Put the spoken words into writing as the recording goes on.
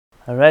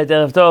All right,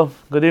 Erev Tov.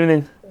 Good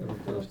evening.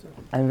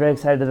 I'm very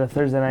excited that the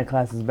Thursday night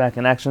class is back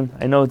in action.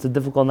 I know it's a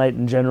difficult night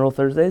in general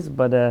Thursdays,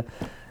 but it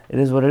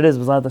is what it is.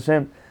 B'ezrat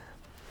Hashem.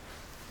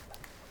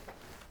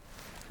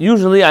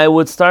 Usually I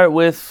would start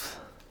with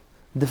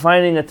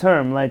defining a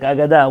term like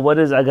Agadah. What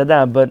is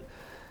Agadah? But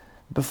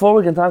before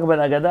we can talk about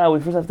Agadah, we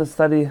first have to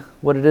study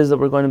what it is that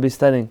we're going to be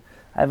studying.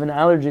 I have an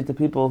allergy to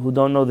people who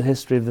don't know the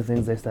history of the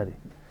things they study.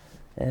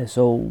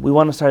 So we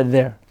want to start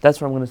there. That's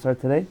where I'm going to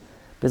start today.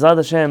 B'ezrat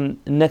Hashem,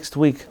 next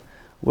week,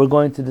 we're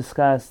going to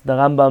discuss the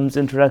Rambam's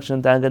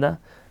introduction to Agadah.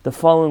 The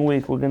following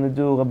week, we're going to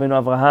do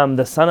Rabbeinu Avraham,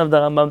 the son of the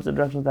Rambam's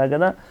introduction to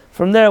Agadah.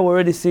 From there, we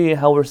already see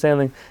how we're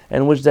sailing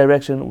and which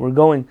direction we're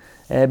going.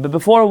 But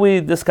before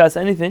we discuss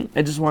anything,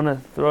 I just want to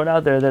throw it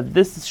out there that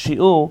this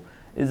shi'ur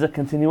is a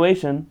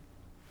continuation,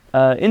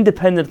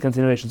 independent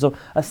continuation. So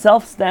a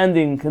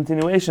self-standing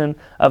continuation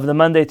of the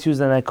Monday,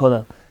 Tuesday night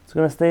kollel. It's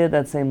going to stay at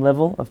that same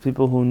level of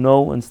people who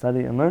know and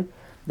study and learn.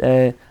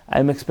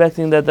 I'm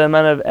expecting that the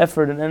amount of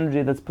effort and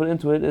energy that's put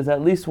into it is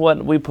at least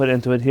what we put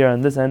into it here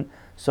on this end.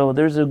 So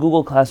there's a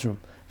Google Classroom.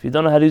 If you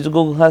don't know how to use a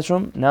Google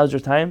Classroom, now's your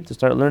time to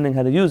start learning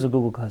how to use a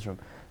Google Classroom.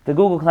 The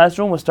Google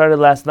Classroom was started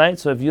last night,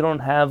 so if you don't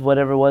have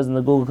whatever was in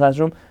the Google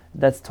Classroom,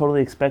 that's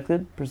totally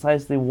expected.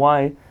 Precisely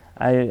why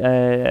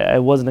I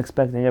wasn't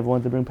expecting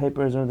everyone to bring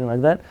papers or anything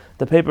like that.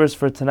 The papers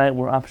for tonight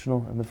were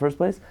optional in the first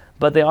place,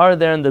 but they are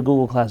there in the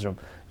Google Classroom.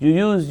 You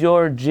use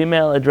your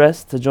Gmail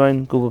address to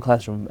join Google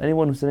Classroom.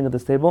 Anyone who's sitting at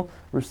this table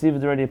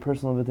received already a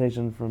personal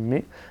invitation from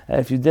me.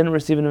 If you didn't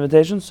receive an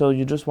invitation, so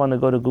you just want to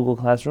go to Google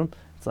Classroom,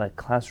 it's like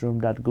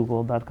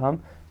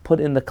classroom.google.com, put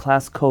in the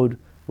class code,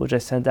 which I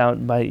sent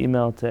out by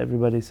email to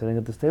everybody sitting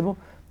at this table,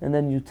 and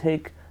then you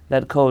take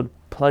that code,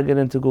 plug it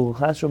into Google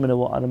Classroom, and it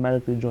will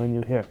automatically join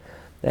you here.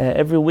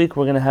 Every week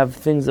we're going to have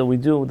things that we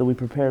do, that we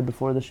prepare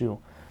before the shiur.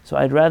 So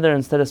I'd rather,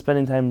 instead of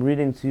spending time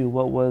reading to you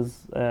what was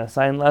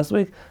assigned last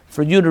week,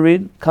 for you to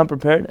read, come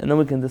prepared, and then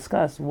we can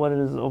discuss what it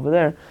is over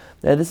there.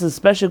 This is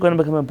especially going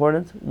to become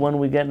important when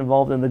we get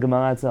involved in the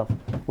Gemara itself.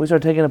 We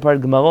start taking apart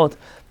Gemarot.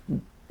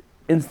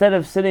 Instead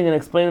of sitting and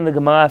explaining the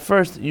Gemara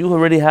first, you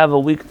already have a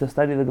week to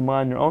study the Gemara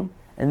on your own.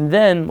 And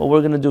then what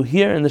we're going to do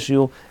here in the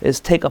shiur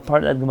is take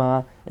apart that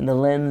Gemara in the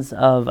lens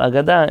of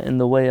Agadah, in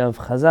the way of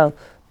Chazal.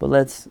 But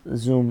let's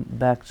zoom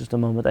back just a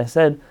moment. I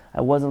said I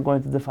wasn't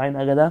going to define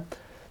Agadah,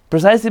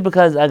 precisely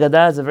because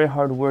Agadah is a very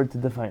hard word to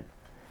define.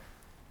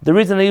 The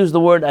reason I use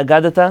the word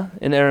Agadata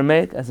in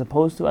Aramaic as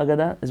opposed to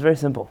Agadah is very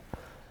simple.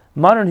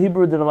 Modern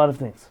Hebrew did a lot of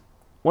things.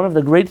 One of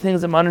the great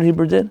things that modern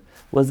Hebrew did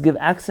was give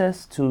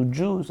access to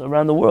Jews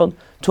around the world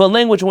to a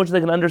language in which they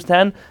can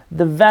understand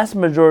the vast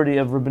majority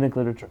of rabbinic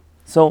literature.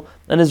 So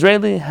an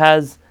Israeli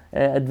has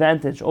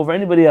advantage over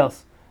anybody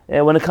else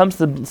when it comes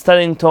to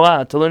studying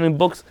Torah, to learning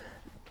books.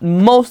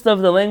 Most of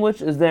the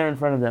language is there in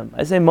front of them.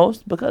 I say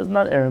most because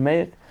not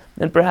Aramaic,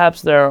 and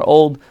perhaps there are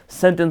old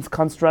sentence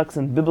constructs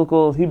in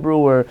biblical Hebrew,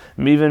 or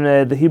even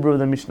the Hebrew of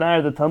the Mishnah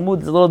or the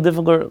Talmud is a little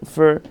difficult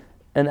for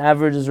an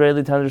average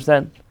Israeli to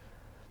understand.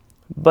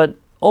 But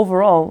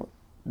overall,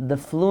 the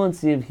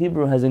fluency of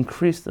Hebrew has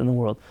increased in the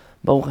world.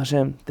 Baruch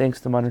Hashem, thanks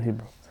to modern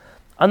Hebrew.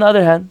 On the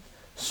other hand,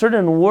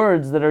 certain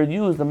words that are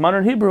used in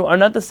modern Hebrew are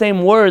not the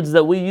same words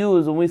that we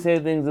use when we say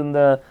things in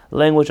the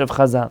language of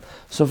Chazal.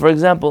 So for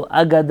example,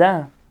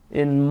 Agadah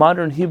in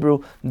modern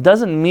Hebrew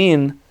doesn't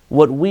mean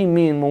what we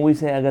mean when we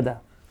say Agadah.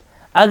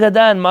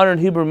 Agadah in modern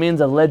Hebrew means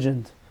a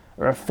legend,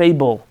 or a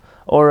fable,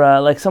 or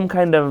like some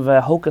kind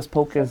of hocus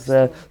pocus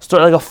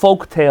story, like a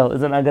folk tale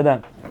is an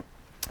Agadah.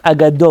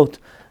 Agadot,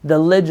 the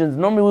legends.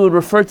 Normally we would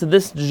refer to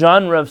this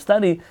genre of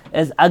study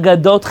as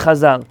Agadot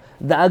Chazal,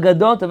 the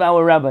Agadot of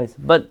our rabbis.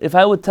 But if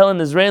I would tell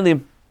an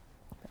Israeli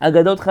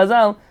Agadot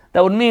Chazal,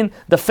 that would mean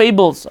the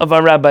fables of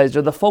our rabbis,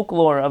 or the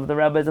folklore of the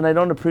rabbis, and I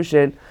don't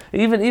appreciate.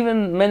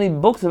 Even many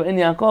books of En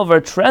Yaakov are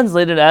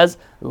translated as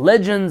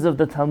legends of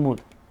the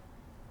Talmud.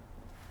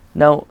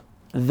 Now,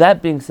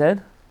 that being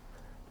said,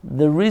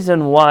 the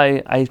reason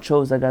why I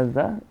chose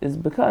Agadah is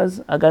because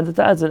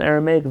Agadah is an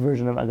Aramaic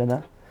version of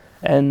Agadah,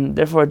 and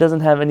therefore it doesn't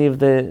have any of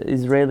the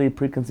Israeli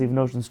preconceived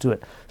notions to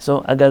it.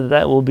 So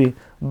Agadah will be,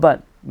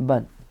 but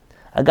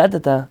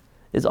Agadah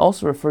is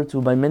also referred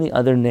to by many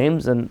other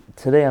names, and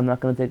today I'm not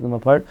going to take them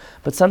apart,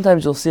 but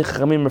sometimes you'll see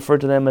Chachamim refer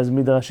to them as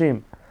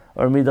Midrashim,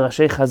 or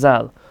Midrashei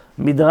Chazal,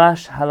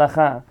 Midrash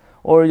Halacha,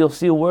 or you'll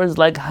see words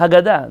like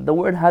Haggadah. The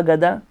word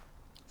Haggadah,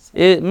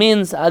 it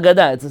means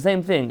Agadah, it's the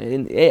same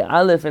thing.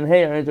 Aleph and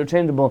Hey are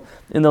interchangeable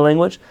in the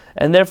language,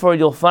 and therefore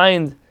you'll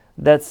find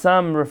that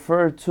some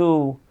refer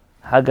to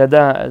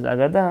Haggadah as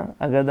Agadah,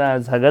 Agadah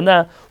as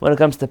Haggadah. When it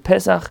comes to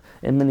Pesach,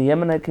 in many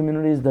Yemenite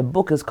communities, the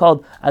book is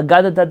called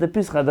Agadah de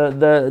Pischa,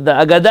 the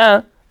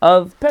Agadah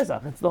of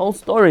Pesach. It's the whole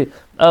story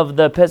of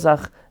the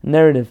Pesach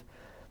narrative.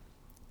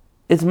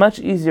 It's much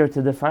easier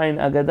to define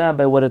Agadah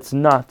by what it's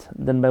not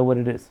than by what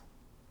it is.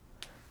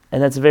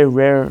 And that's a very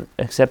rare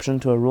exception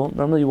to a rule.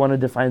 Normally you want to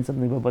define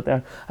something by what they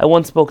are. I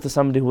once spoke to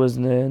somebody who was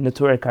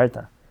Neturei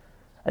Karta.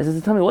 I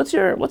said, tell me, what's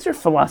your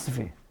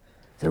philosophy?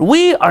 He said,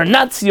 we are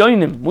not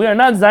Zionim, we are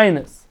not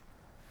Zionists.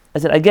 I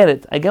said, I get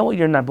it, I get what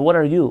you're not, but what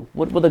are you?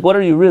 What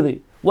are you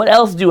really? What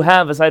else do you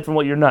have aside from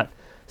what you're not?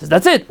 He says,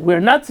 that's it. We're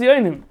not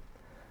Tzionim.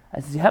 I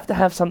says, you have to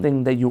have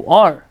something that you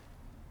are.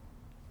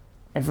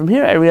 And from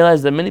here I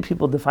realized that many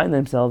people define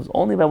themselves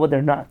only by what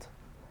they're not.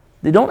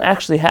 They don't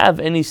actually have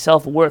any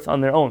self-worth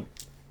on their own.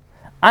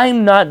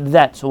 I'm not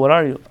that, so what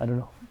are you? I don't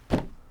know.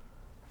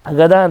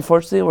 Agadah,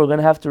 unfortunately, we're going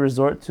to have to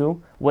resort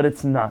to what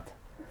it's not.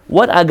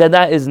 What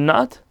Agadah is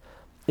not,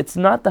 it's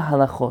not the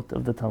halachot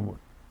of the Talmud.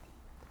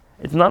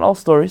 It's not all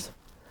stories.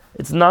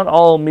 It's not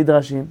all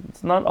midrashim.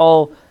 It's not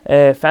all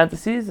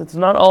fantasies. It's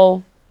not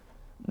all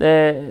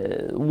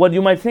what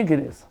you might think it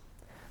is.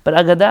 But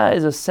Agadah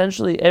is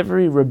essentially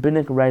every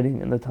rabbinic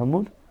writing in the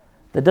Talmud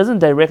that doesn't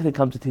directly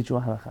come to teach you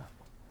a halakha.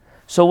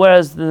 So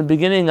whereas in the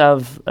beginning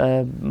of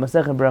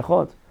Masechet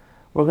Berachot,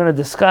 we're going to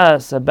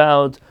discuss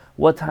about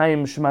what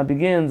time Shema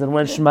begins and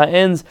when Shema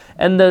ends,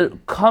 and the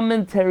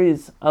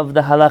commentaries of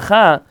the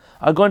halakha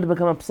are going to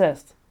become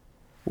obsessed.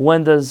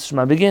 When does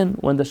Shema begin?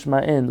 When does Shema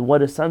end?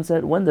 What is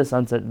sunset? When does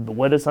sunset?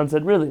 What is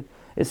sunset really?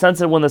 Is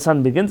sunset when the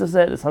sun begins to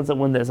set? Is sunset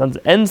when the sun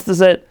ends to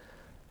set?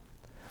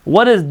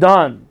 What is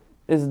dawn?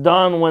 Is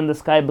dawn when the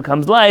sky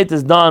becomes light?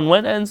 Is dawn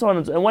when? And so on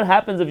and so on. And what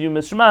happens if you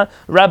miss Shema?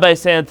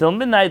 Rabbis say until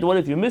midnight. What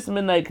if you miss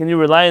midnight? Can you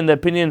rely on the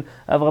opinion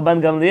of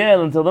Rabban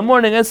Gamliel until the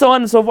morning? And so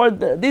on and so forth.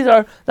 These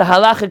are the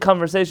halachic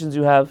conversations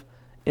you have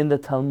in the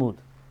Talmud.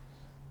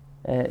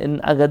 In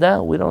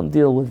Agadah, we don't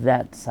deal with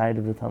that side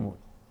of the Talmud.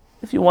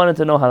 If you wanted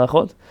to know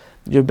halachot,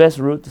 your best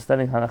route to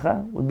studying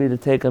halakha would be to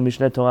take a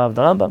Mishneh Torah of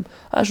the Rambam,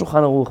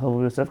 Shulchan Aruch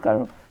of Yosef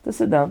Karo, to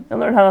sit down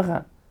and learn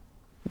halakha.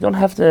 You don't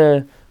have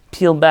to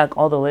peel back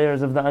all the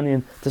layers of the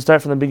onion to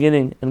start from the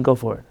beginning and go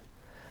for it.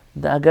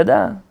 The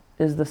Agadah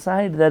is the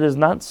side that is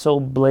not so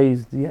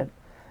blazed yet.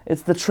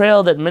 It's the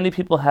trail that many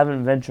people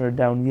haven't ventured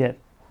down yet.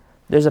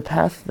 There's a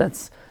path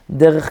that's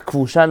derech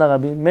kvusha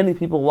l'rabim. Many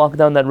people walk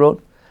down that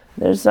road.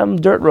 There's some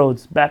dirt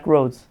roads, back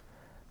roads.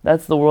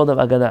 That's the world of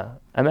Agadah.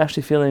 I'm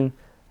actually feeling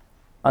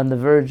on the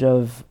verge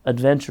of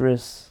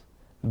adventurous,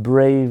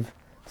 brave,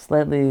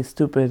 slightly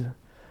stupid.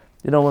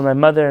 You know, when my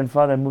mother and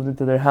father moved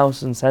into their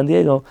house in San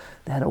Diego,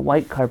 they had a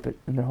white carpet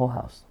in their whole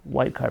house.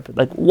 White carpet.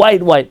 Like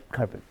white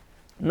carpet.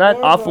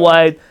 Not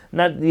off-white,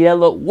 not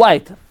yellow,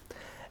 white.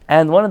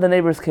 And one of the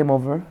neighbors came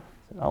over.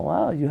 Said, oh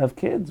wow, you have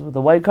kids with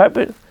a white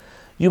carpet?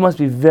 You must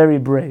be very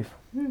brave.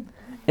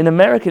 In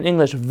American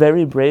English,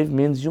 very brave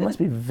means you must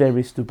be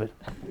very stupid.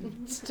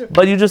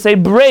 But you just say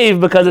brave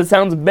because it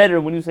sounds better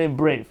when you say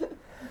brave.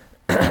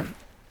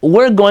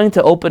 We're going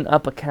to open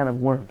up a can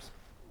of worms.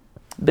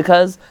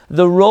 Because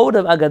the road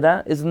of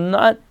Agadah is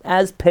not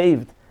as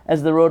paved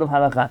as the road of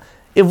Halakha.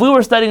 If we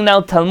were studying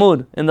now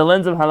Talmud in the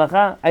lens of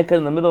Halakha, I could,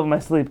 in the middle of my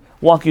sleep,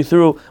 walk you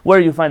through where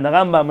you find the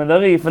Rambam and the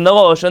Rif and the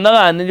Rosh and the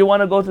Ran, and then you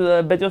want to go to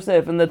the Bet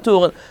Yosef and the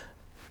Tur,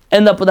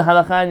 end up with the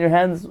Halakha in your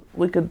hands.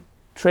 We could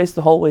trace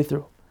the whole way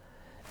through.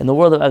 In the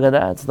world of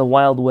Agadah, it's the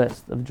Wild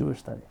West of Jewish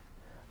study.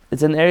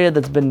 It's an area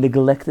that's been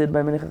neglected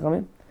by many Chachamim.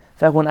 In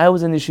fact, when I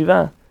was in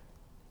yeshiva,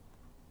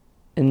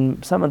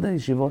 in some of the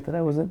yeshivot that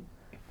I was in,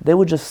 they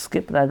would just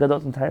skip the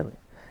Agadot entirely.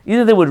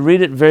 Either they would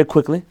read it very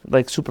quickly,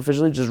 like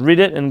superficially, just read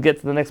it and get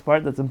to the next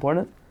part that's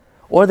important,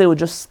 or they would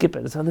just skip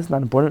it. So this is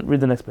not important,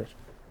 read the next page.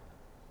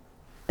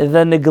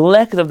 The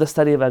neglect of the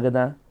study of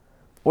Agadah,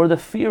 or the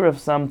fear of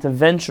some to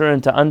venture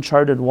into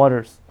uncharted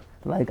waters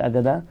like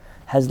Agadah,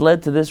 has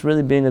led to this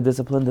really being a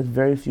discipline that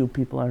very few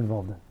people are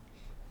involved in.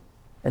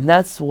 And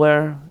that's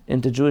where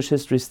into Jewish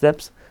history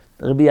steps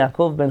Rabbi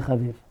Yaakov ben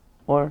Chaviv,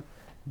 or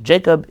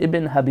Jacob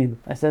ibn Habib.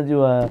 I sent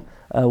you a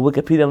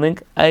Wikipedia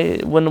link.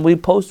 When we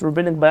post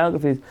rabbinic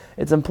biographies,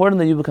 it's important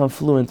that you become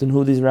fluent in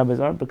who these rabbis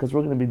are, because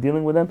we're going to be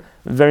dealing with them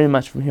very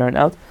much from here on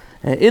out.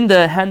 In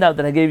the handout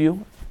that I gave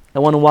you, I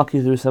want to walk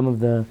you through some of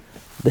the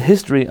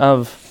history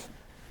of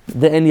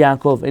the En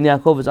Yaakov. En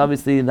Yaakov is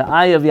obviously the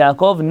eye of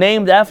Yaakov,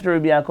 named after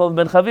Rabbi Yaakov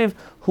ben Chaviv,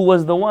 who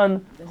was the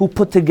one who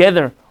put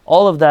together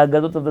all of the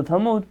Agadot of the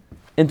Talmud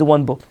into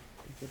one book.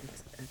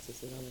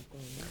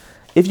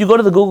 If you go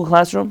to the Google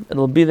Classroom,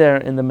 it'll be there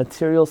in the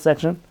material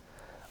section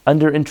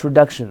under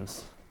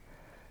introductions.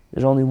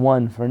 There's only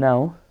one for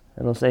now.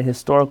 It'll say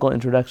historical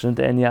introduction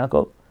to En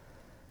Yaakov.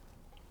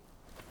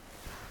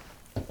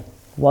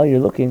 While you're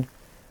looking,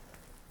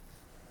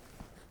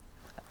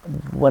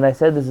 when I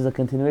said this is a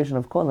continuation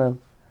of Kollel,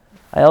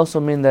 I also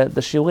mean that the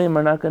shiurim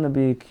are not going to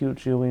be cute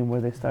shiurim where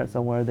they start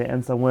somewhere, they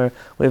end somewhere.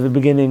 We have a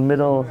beginning,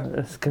 middle,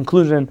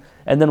 conclusion,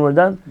 and then we're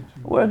done.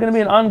 We're going to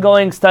be an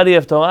ongoing study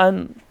of Torah,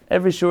 and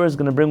every shiur is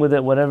going to bring with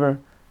it whatever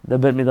the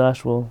Beit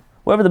Midrash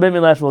wherever the Beit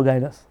Midrash will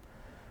guide us.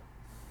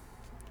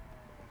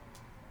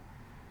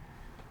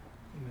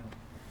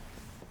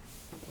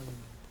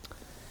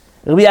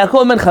 Rabbi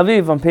Yaakov ben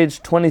Chaviv on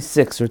page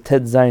 26 or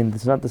Ted Zayin.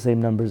 It's not the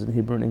same numbers in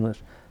Hebrew and English,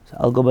 so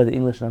I'll go by the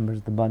English numbers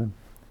at the bottom.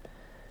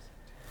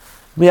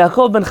 Rabbi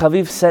Yaakov ben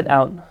Chaviv set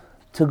out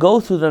to go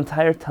through the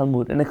entire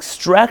Talmud and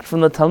extract from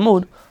the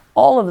Talmud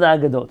all of the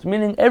Agadot,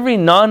 meaning every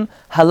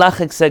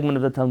non-halachic segment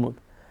of the Talmud.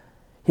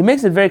 He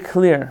makes it very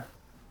clear,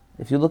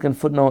 if you look in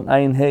footnote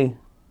Ayin Hey,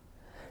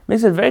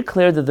 makes it very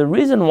clear that the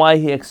reason why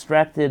he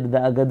extracted the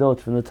Agadot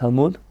from the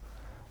Talmud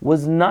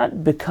was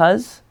not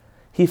because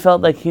he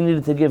felt like he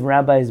needed to give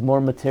rabbis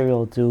more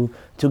material to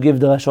give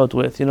drashot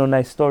with,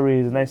 nice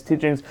stories, nice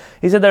teachings.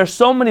 He said there are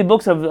so many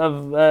books of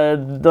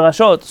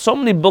drashot, so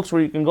many books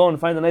where you can go and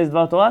find a nice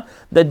Dvar Torah,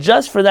 that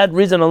just for that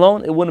reason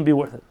alone, it wouldn't be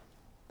worth it.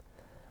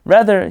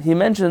 Rather, he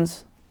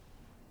mentions,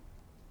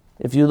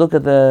 if you look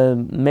at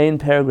the main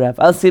paragraph,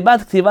 Al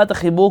Sibat Ktivat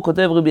HaChibur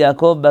Kotev Rabbi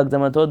Yaakov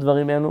B'Akdamato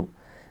Dvarim Enu.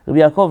 Rabbi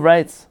Yaakov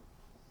writes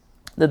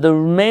that the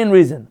main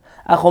reason,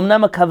 Ach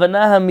Omnam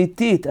HaKavana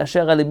HaMitit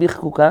Asher Al Libi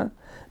Chkuka,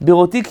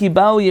 בראותי כי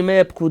באו ימי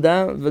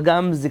הפקודה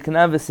וגם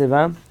זקנה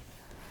ושיבה.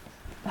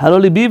 הלא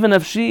ליבי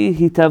ונפשי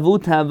התאוו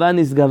תאווה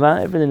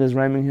נשגבה. Everything is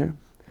rhyming here.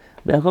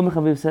 Yaakov ben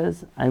Chaviv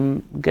says,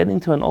 I'm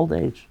getting to an old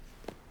age.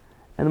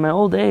 And in my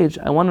old age,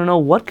 I want to know,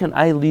 what can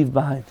I leave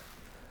behind?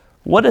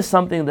 What is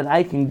something that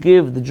I can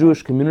give the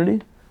Jewish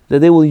community that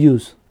they will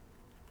use?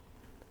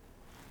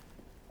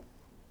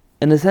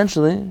 And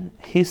essentially,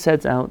 he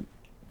sets out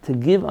to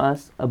give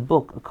us a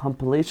book, a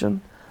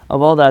compilation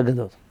of all the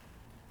Agadot.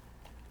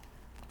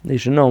 They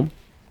should know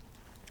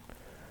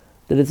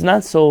that it's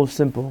not so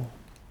simple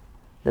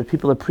that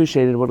people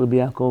appreciated what Rabbi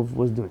Yaakov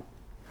was doing.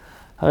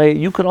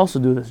 You could also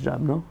do this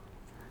job, no?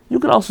 You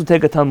could also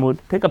take a Talmud,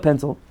 take a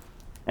pencil,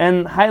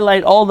 and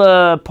highlight all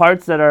the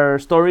parts that are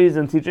stories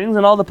and teachings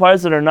and all the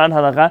parts that are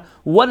non-halakha.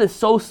 What is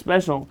so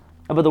special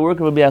about the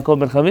work of Rabbi Yaakov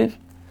ben Chaviv?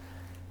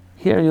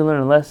 Here you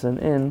learn a lesson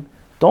in,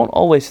 don't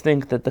always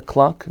think that the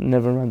clock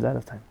never runs out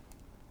of time.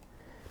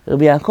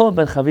 Rabbi Yaakov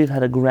ben Chaviv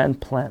had a grand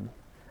plan.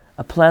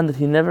 A plan that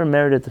he never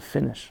merited to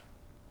finish.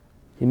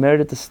 He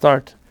merited to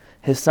start.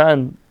 His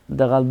son,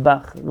 the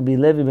Ralbach, Rabbi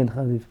Levi ben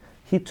Chaviv,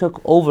 he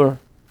took over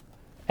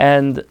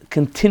and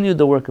continued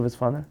the work of his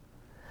father.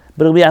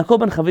 But Rabbi Yaakov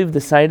ben Chaviv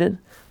decided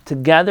to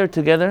gather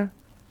together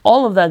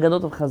all of the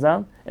Agadot of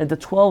Chazal into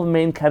 12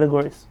 main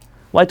categories.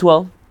 Why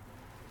 12?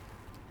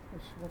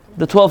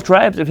 The 12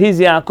 tribes. If he's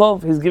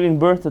Yaakov, he's giving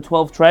birth to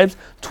 12 tribes.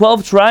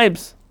 12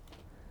 tribes.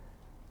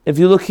 If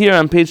you look here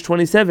on page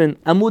 27,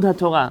 Amud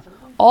HaTorah,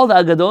 all the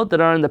Agadot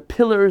that are on the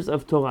pillars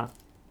of Torah.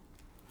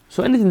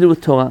 So anything to do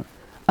with Torah.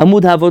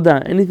 Amud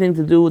HaAvodah, anything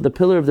to do with the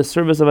pillar of the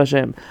service of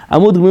Hashem.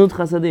 Amud Gemilut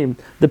Chasadim,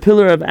 the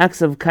pillar of acts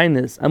of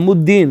kindness.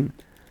 Amud Din,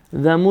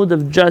 the Amud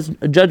of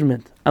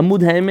judgment.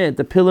 Amud HaEmet,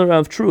 the pillar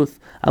of truth.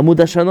 Amud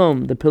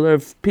HaShalom, the pillar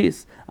of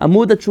peace.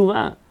 Amud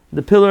HaTshuvah,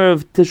 the pillar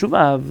of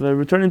Teshuvah, of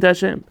returning to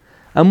Hashem.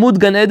 Amud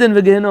Gan Eden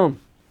v'Gehenom,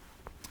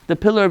 the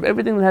pillar of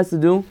everything that has to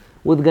do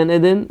with Gan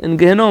Eden and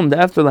Gehenom, the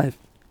afterlife.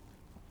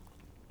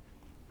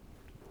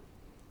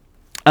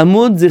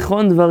 Amud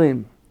Zichron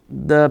Dvarim,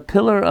 the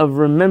pillar of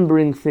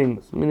remembering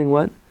things. Meaning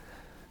what?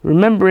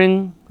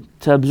 Remembering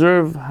to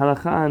observe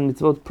halakha and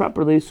mitzvot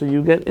properly so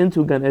you get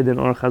into Gan Eden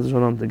or Chaz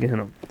Shalom to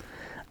Gehenom.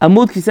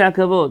 Amud Kisei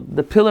HaKavod,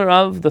 the pillar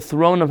of the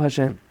throne of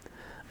Hashem.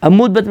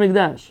 Amud Bet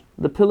Mikdash,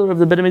 the pillar of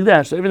the Bet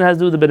Mikdash. So everything has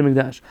to do with the Bet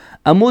Mikdash.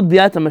 Amud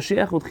Biat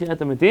HaMashiach U'Tchiyat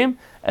HaMetim,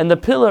 and the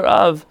pillar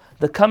of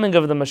the coming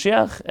of the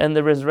Mashiach and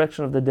the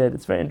resurrection of the dead.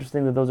 It's very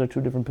interesting that those are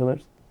two different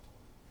pillars.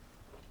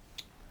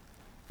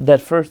 That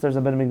first there's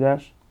a Bet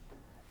Mikdash,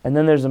 and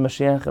then there's a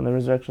Mashiach and the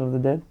resurrection of the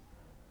dead.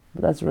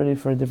 But that's already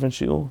for a different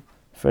shiur,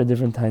 for a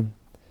different time.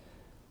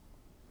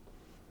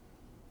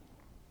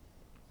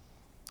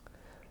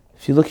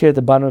 If you look here at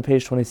the bottom of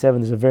page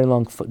 27, there's a very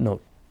long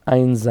footnote.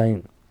 Ayin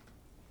Zayin.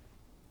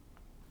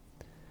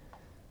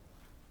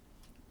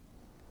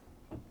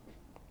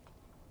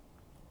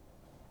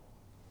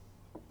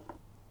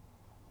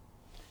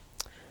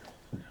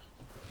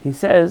 He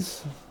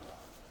says,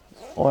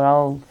 or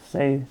I'll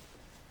say,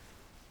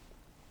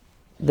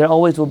 there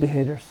always will be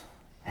haters.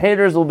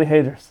 Haters will be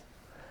haters.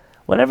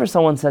 Whenever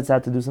someone sets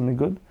out to do something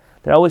good,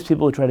 there are always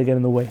people who try to get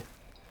in the way.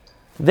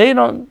 They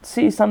don't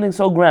see something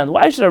so grand.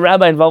 Why should a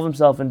rabbi involve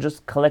himself in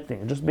just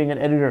collecting, just being an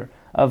editor,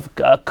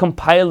 a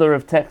compiler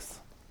of texts?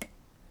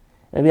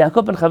 And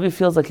Yaakov ben Chaviv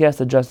feels like he has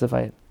to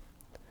justify it.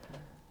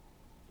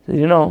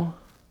 So,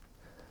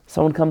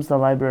 someone comes to the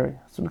library,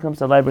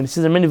 and he sees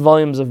there are many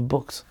volumes of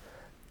books.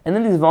 And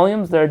in these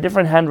volumes, there are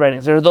different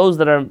handwritings. There are those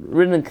that are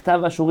written in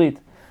Ktav Ashurit,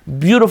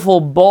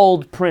 beautiful,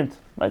 bold print,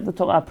 like the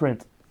Torah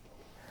print.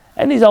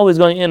 And he's always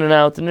going in and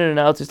out, so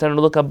he's trying to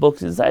look up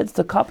books. He decides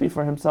to copy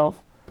for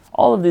himself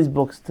all of these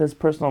books to his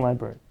personal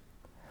library.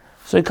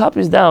 So he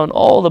copies down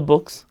all the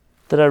books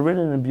that are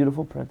written in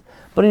beautiful print.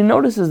 But he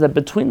notices that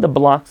between the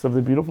blocks of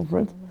the beautiful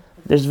print,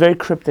 there's very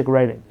cryptic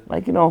writing.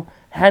 Like,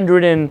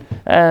 handwritten.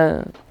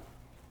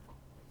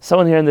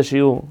 Someone here in the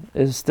shiur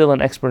is still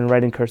an expert in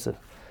writing cursive.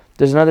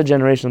 There's another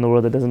generation in the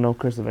world that doesn't know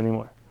cursive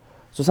anymore.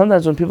 So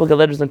sometimes when people get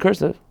letters in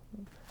cursive,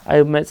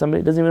 I met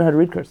somebody who doesn't even know how to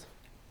read cursive.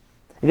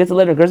 He gets a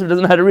letter in cursive,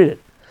 doesn't know how to read it.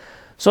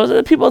 So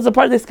the people, it's the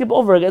part they skip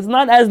over. It's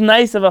not as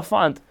nice of a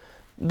font.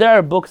 There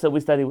are books that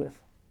we study with.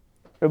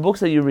 There are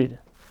books that you read.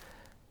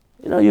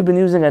 You've been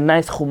using a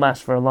nice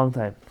chumash for a long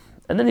time.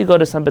 And then you go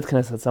to some Bet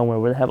Knesset somewhere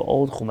where they have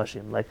old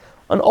chumashim, like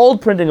an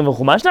old printing of a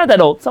chumash, not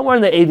that old, somewhere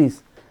in the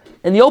 80s.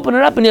 And you open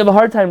it up and you have a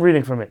hard time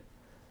reading from it.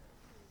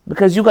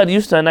 Because you got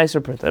used to a nicer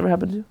print. Ever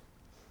happened to you?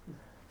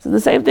 So the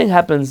same thing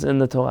happens in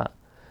the Torah.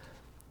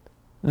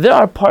 There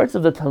are parts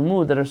of the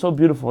Talmud that are so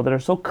beautiful, that are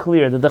so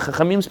clear, that the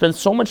Chachamim spend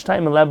so much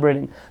time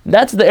elaborating.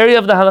 That's the area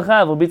of the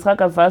Halakha, Rabbi Yitzchak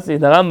Alfasi,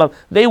 the Rambam.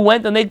 They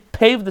went and they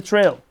paved the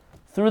trail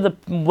through the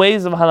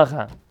ways of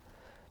Halakha.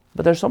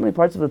 But there are so many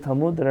parts of the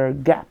Talmud that are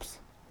gaps.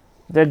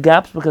 They're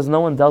gaps because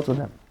no one dealt with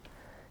them.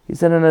 He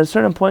said at a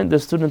certain point the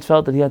student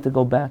felt that he had to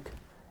go back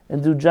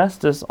and do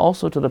justice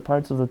also to the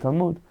parts of the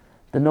Talmud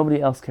that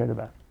nobody else cared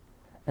about.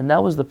 And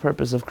that was the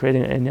purpose of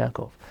creating Ein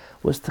Yaakov,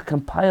 was to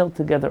compile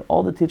together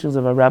all the teachings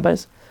of our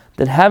rabbis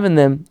that have in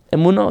them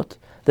emunot,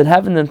 that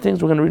have in them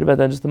things. We're going to read about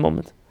that in just a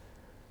moment.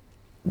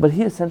 But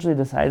he essentially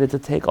decided to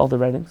take all the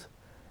writings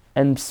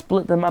and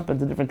split them up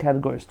into different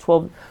categories.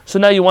 12. So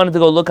now you wanted to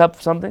go look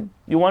up something?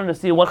 You wanted to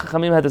see what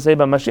Chachamim had to say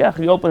about Mashiach?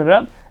 You open it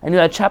up and you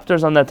had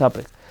chapters on that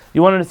topic.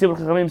 You wanted to see what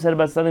Chachamim said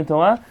about studying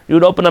Torah? You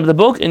would open up the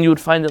book and you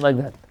would find it like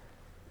that.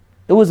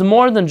 It was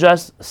more than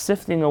just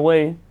sifting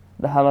away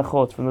the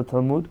halachot from the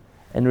Talmud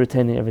and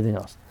retaining everything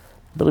else.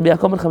 But Rabbi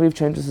Yaakov ben Chaviv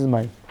changes his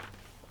mind.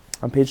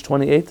 On page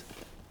 28,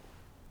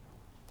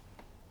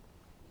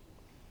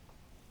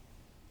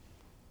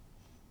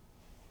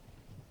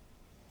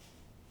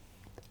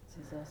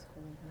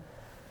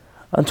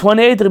 on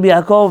 28, Rabbi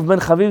Yaakov ben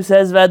Chaviv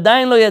says,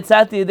 "V'adayin lo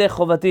yatzati yedei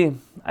chovati."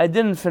 I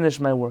didn't finish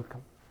my work.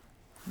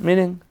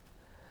 Meaning,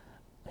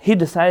 he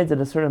decides at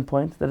a certain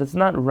point that it's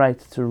not right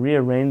to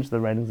rearrange the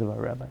writings of our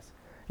rabbis.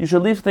 You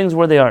should leave things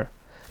where they are.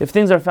 If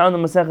things are found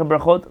in Masechet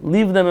Brachot,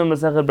 leave them in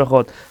Masechet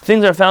Brachot.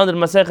 Things are found in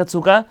Masechet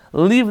Sukkah,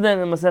 leave them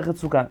in Masechet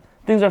Sukkah.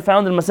 Things are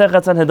found in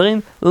Masechet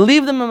Sanhedrin,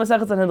 leave them in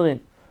Masechet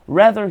Sanhedrin.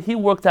 Rather, he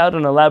worked out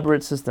an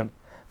elaborate system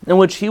in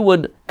which he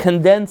would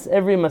condense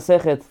every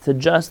Masechet to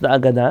just the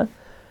Agadah,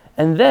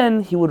 and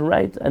then he would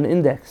write an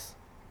index.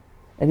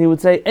 And he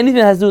would say, anything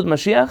that has to do with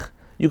Mashiach,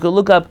 you could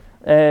look up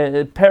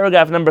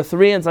paragraph number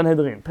 3 in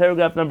Sanhedrin,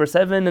 paragraph number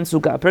 7 in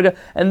Sukkah,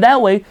 and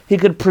that way he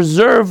could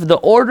preserve the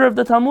order of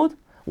the Talmud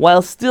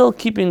while still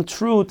keeping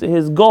true to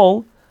his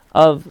goal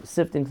of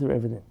sifting through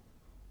everything.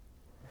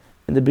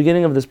 In the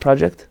beginning of this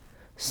project,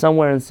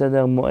 somewhere in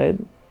Seder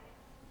Moed,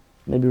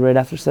 maybe right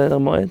after Seder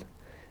Moed,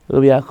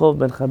 Rabbi Yaakov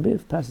ben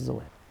Chaviv passes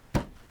away.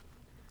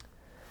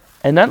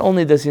 And not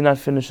only does he not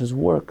finish his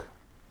work,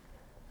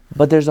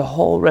 but there's a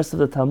whole rest of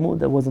the Talmud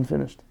that wasn't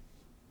finished.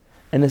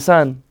 And his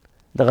son,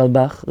 the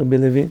Ralbach, Rabbi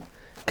Levi,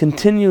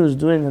 continues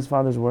doing his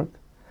father's work.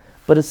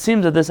 But it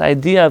seems that this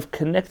idea of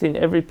connecting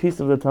every piece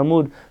of the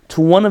Talmud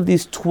to one of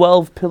these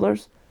 12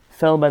 pillars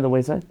fell by the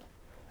wayside.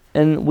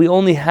 And we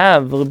only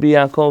have Rabbi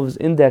Yaakov's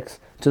index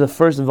to the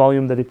first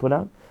volume that he put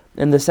out.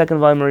 And the second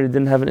volume already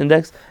didn't have an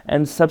index.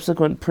 And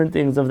subsequent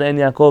printings of the Ein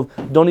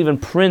Yaakov don't even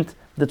print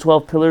the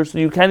 12 pillars. So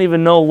you can't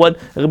even know what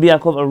Rabbi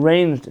Yaakov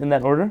arranged in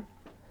that order.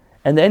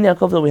 And the Ein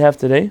Yaakov that we have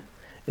today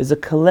is a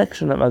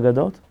collection of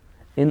Agadot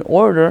in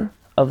order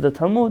of the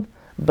Talmud,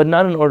 but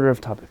not in order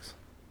of topics.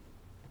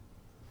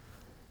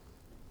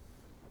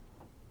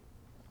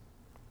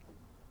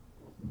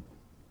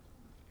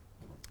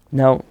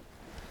 Now,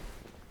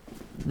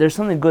 there's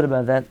something good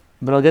about that,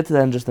 but I'll get to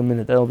that in just a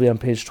minute. That'll be on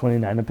page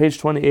 29. On page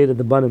 28 at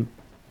the bottom,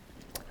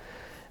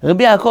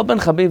 Rabbi Yaakov ben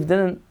Chaviv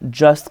didn't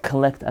just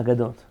collect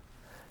Agadot.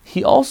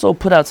 He also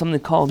put out something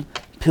called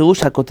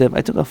Pirush HaKotev.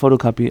 I took a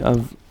photocopy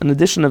of an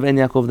edition of Ein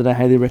Yaakov that I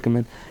highly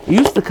recommend. It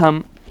used to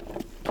come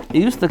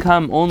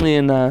only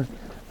in a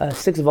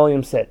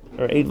 6-volume set,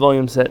 or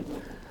 8-volume set.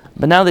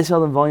 But now they sell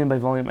them volume by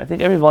volume. I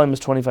think every volume is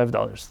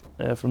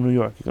 $25 from New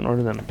York. You can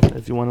order them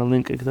if you want a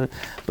link.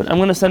 But I'm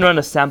going to send around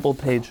a sample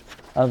page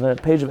of Ein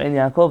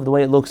Yaakov, the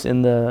way it looks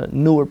in the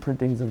newer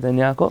printings of Ein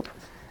Yaakov.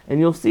 And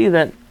you'll see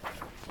that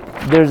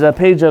there's a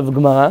page of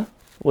Gemara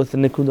with the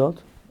Nikudot,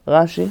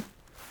 Rashi,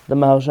 the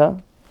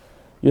Maharsha.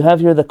 You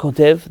have here the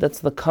Kotev, that's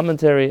the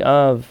commentary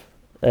of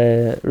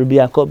Rabbi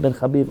Yaakov ben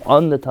Chaviv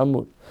on the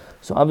Talmud.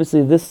 So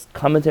obviously this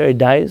commentary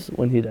dies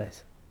when he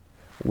dies.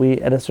 We,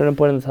 at a certain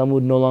point in the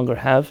Talmud, no longer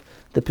have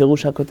the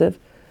Pirush HaKotev.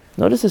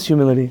 Notice his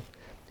humility.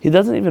 He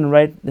doesn't even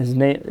write his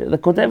name. The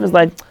Kotev is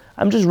like,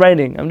 I'm just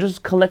writing. I'm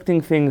just collecting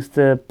things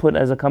to put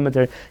as a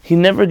commentary. He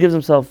never gives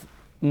himself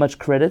much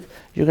credit.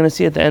 You're going to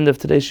see at the end of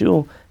today's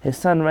shiur, his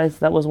son writes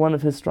that was one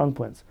of his strong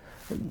points.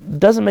 It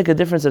doesn't make a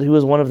difference that he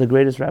was one of the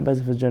greatest rabbis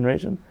of his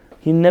generation.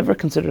 He never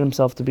considered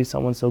himself to be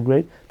someone so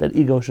great that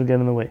ego should get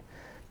in the way.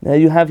 Now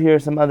you have here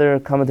some other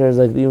commentaries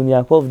like the Ein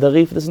Yaakov, the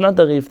Rif. This is not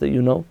the Rif that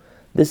you know.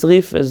 This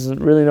Rif is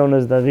really known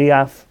as the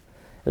Riaf,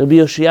 Rabbi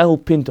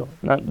Yoshiyahu Pinto,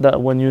 not the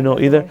one you know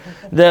either.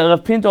 The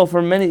Rav Pinto,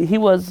 he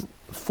was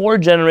 4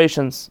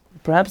 generations,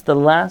 perhaps the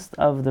last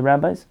of the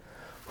rabbis,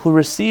 who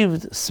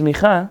received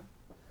smicha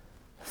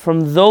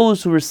from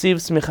those who received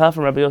smicha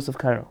from Rabbi Yosef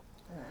Karo.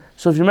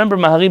 So if you remember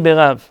Mahari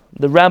Berav,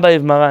 the rabbi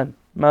of Maran,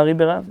 Mahari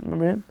Berav,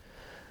 remember him?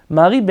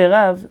 Mahari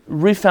Berav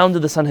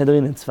refounded the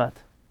Sanhedrin in Tzfat.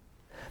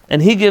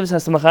 And he gives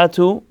hasmacha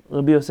to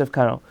Rabbi Yosef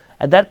Karo.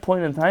 At that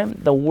point in time,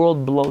 the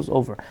world blows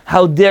over.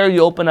 How dare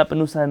you open up a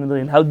new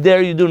Sanhedrin? How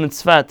dare you do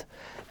Tzfat?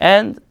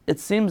 And it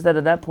seems that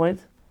at that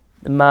point,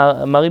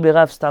 Mahari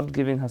Berav stopped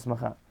giving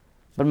hasmacha.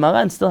 But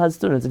Maran still had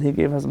students, and he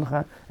gave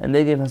hasmacha, and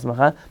they gave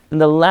hasmacha. And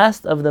the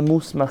last of the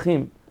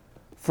musmachim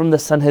from the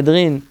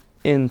Sanhedrin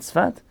in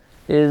Tzfat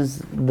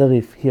is the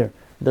Rif here.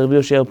 the Rabbi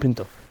Yoshiel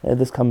Pinto.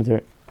 This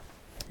commentary.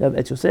 You have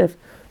Et Yosef.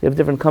 You have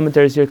different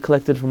commentaries here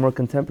collected from more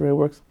contemporary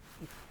works.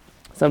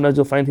 Sometimes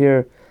you'll find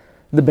here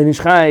the Ben Ish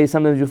Chai.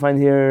 Sometimes you'll find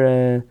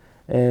here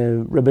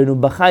Rabbeinu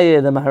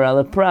Bachaye, the Maharal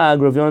of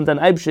Prague, Rav Yonatan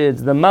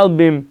Eibshitz, the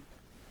Malbim.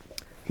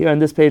 Here on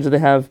this page they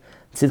have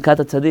Tzidkat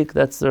HaTzadik.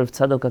 That's the Rav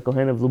Tzadok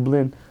HaKohen of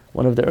Lublin,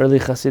 one of the early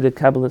Hasidic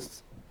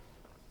Kabbalists.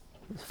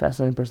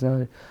 Fascinating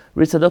personality.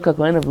 Rav Tzadok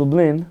HaKohen of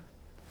Lublin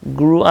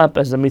grew up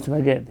as a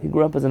mitnaged. He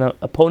grew up as an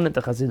opponent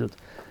to Hasidut.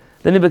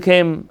 Then he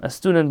became a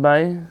student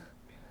by,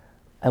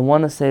 I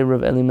want to say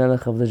Rav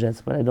Elimelech of the Jets,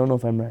 but I don't know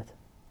if I'm right.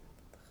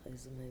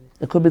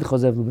 It could be the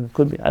Chosev Lublin. It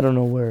could be. I don't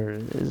know where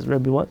his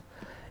Rebbe was.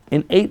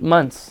 In 8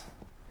 months,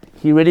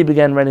 he already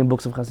began writing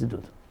books of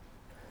Hasidut.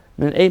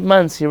 In 8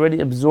 months, he already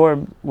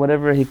absorbed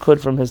whatever he could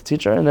from his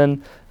teacher, and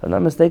then, if I'm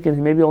not mistaken,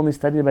 he maybe only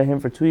studied by him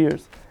for 2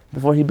 years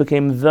before he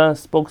became the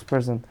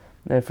spokesperson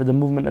for the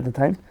movement at the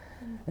time.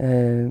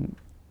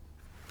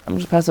 I'm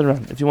just passing it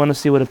around. If you want to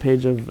see what a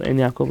page of Ein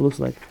Yaakov looks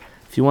like,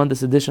 if you want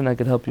this edition, I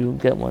could help you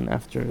get one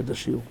after the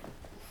shiur.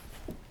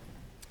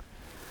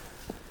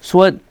 So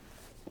what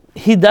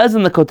he does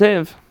in the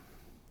Kotev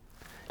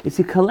is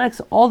he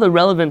collects all the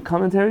relevant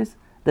commentaries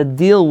that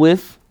deal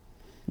with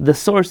the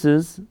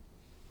sources.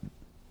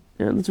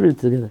 Let's read it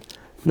together.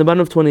 In the bottom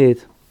of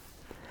 28.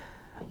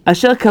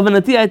 אשר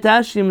כוונתי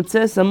הייתה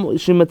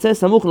שימצא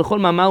סמוך לכל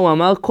מאמר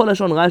ומאמר כל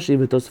לשון רש"י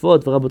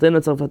ותוספות ורבותינו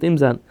הצרפתים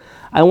ז"ל.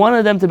 I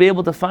wanted them to be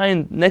able to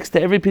find next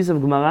to every piece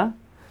of Gemara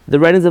the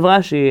writings of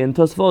Rashi and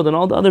Tosfot and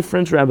all the other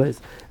French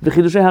rabbis,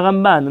 וחידושי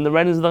הרמב"ן and the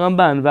writings of the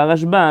Ramban,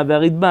 והרשב"א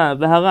והרידב"א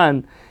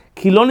והר"ן.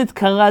 כי לא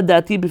נתקרא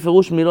דעתי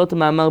בפירוש מילות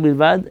המאמר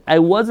בלבד. I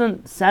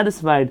wasn't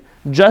satisfied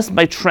just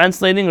by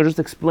translating or just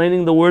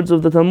explaining the words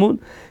of the Talmud.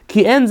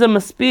 כי אין זה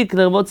מספיק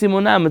לרבות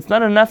צימונם. It's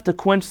not enough to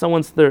quench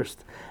someone's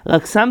thirst.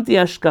 רק שמתי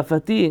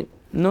השקפתי.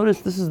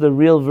 Notice this is the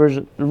real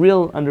version, the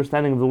real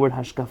understanding of the word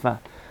hashkafa.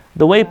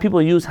 The way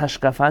people use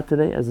hashkafa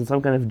today, as in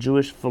some kind of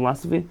Jewish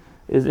philosophy,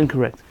 is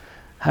incorrect.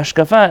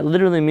 Hashkafa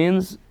literally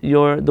means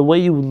the way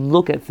you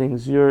look at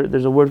things.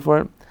 There's a word for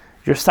it.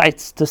 Your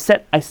sights.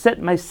 I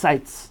set my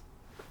sights.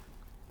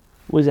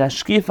 Look,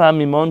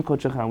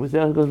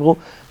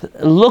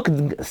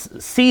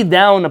 see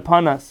down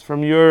upon us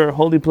from your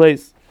holy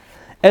place.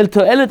 אל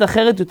תועלת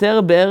אחרת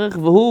יותר בערך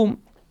והוא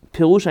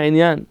פירוש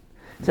העניין.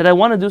 He said, I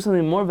want to do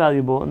something more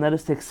valuable, and that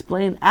is to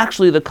explain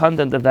actually the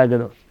content of the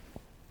Haggadot.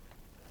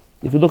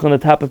 If you look on the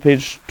top of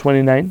page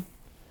 29,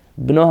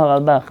 Bno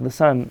HaRalbach, the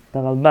son, the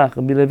Ralbach,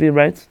 Rabbi Levi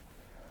writes,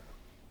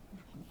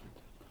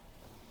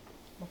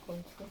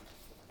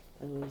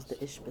 it was the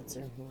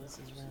Ishbitzer who was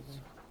his rabbi.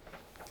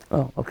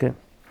 Oh, okay.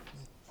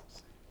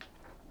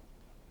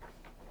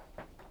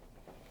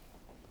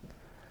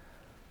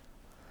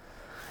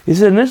 He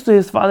said initially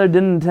his father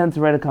didn't intend to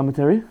write a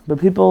commentary,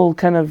 but people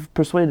kind of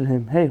persuaded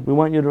him, hey, we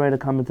want you to write a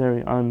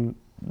commentary on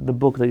the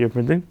book that you're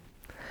printing.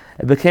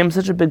 It became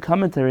such a big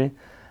commentary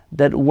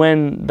that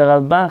when the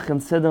Ralbach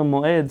and Seder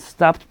Moed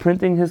stopped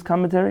printing his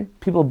commentary,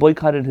 people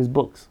boycotted his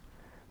books.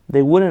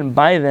 They wouldn't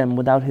buy them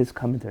without his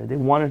commentary. They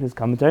wanted his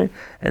commentary,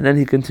 and then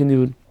he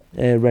continued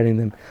writing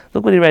them.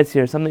 Look what he writes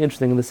here, something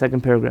interesting in the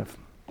second paragraph.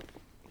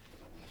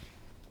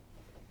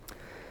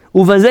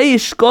 ובזה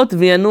ישקוט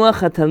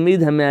וינוח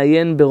התלמיד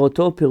המעיין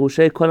בראותו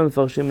פירושי כל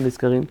המפרשים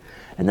הנזכרים.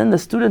 And then the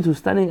student who's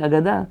studying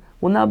Agadah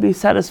will now be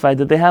satisfied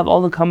that they have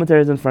all the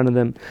commentaries in front of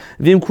them.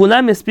 ואם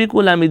כולם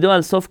יספיקו להעמידו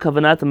על סוף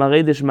כוונת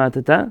המראה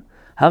דשמעתתא,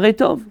 הרי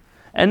טוב.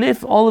 And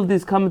if all of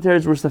these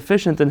commentaries were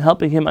sufficient in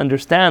helping him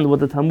understand what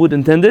the Talmud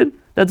intended,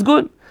 that's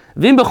good.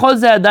 ואם בכל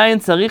זה עדיין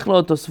צריך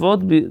לו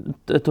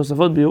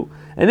תוספות ביור,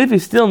 and if he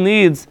still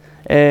needs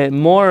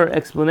more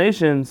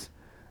explanations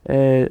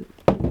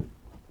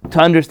to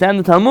understand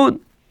the Talmud,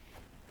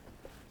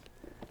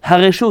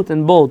 הרשות,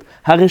 in bold,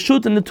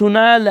 הרשות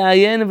נתונה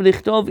לעיין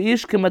ולכתוב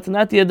איש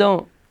כמתנת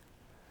ידו.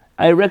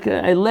 I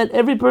let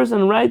every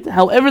person write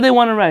however they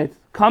want to write,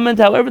 comment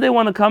however they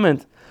want to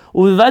comment.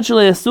 ובלבד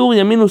שלא יסור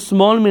ימין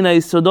ושמאל מן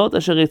היסודות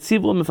אשר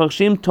הציבו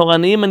מפרשים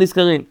תורניים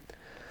הנזכרים.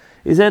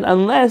 He said,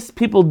 unless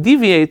people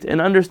deviate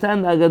and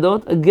understand the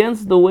Haggadot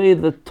against the way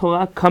the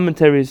Torah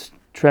commentaries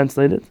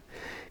translate it,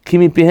 כי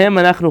מפיהם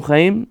אנחנו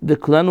חיים,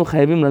 וכולנו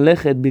חייבים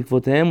ללכת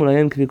בעקבותיהם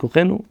ולעיין כפי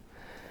כוחנו.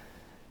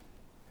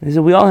 He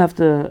said, we all have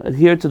to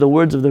adhere to the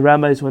words of the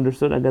rabbis who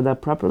understood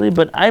Haggadah properly,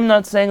 but I'm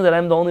not saying that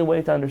I'm the only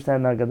way to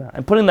understand Haggadah.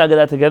 I'm putting the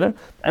Haggadah together,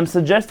 I'm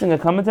suggesting a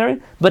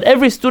commentary, but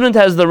every student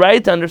has the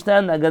right to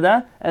understand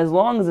Haggadah as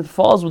long as it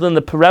falls within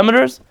the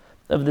parameters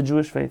of the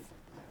Jewish faith.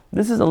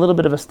 This is a little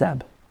bit of a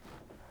stab.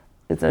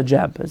 It's a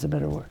jab, it's a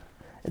better word.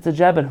 It's a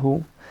jab at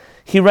who?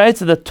 He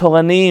writes the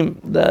Toranim,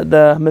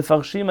 the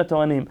Mefarshim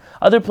HaToranim.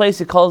 Other place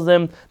he calls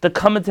them the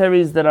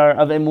commentaries that are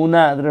of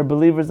Emunah, that are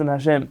believers in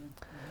Hashem.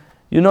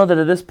 You know that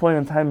at this point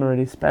in time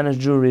already, Spanish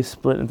Jewry is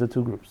split into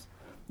two groups.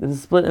 It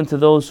is split into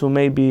those who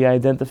may be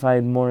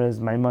identified more as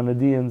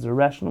Maimonideans or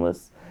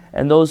rationalists,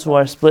 and those who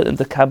are split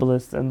into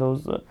Kabbalists, and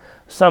those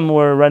some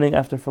were running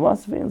after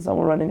philosophy, and some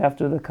were running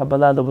after the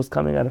Kabbalah that was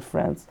coming out of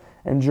France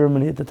and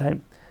Germany at the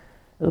time.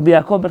 Rabbi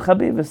Yaakov ben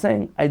Chabib is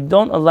saying, I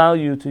don't allow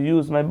you to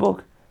use my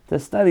book to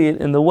study it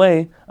in the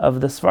way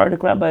of the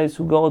Sephardic rabbis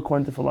who go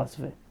according to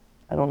philosophy.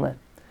 I don't let.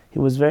 He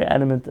was very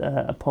adamant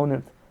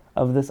opponent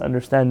of this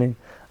understanding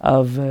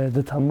of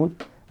the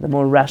Talmud, the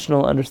more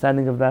rational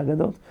understanding of the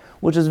Aggadot,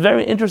 which is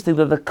very interesting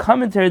that the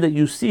commentary that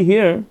you see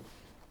here,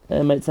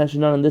 it's actually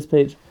not on this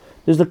page,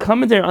 there's the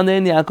commentary on the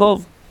Ein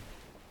Yaakov.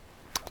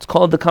 It's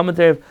called the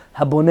commentary of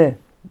Haboneh.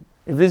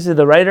 If this is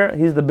the writer,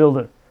 he's the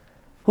builder.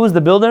 Who is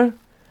the builder?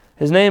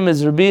 His name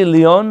is Rabbi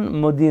Leon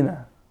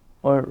Modina,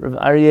 or Rabbi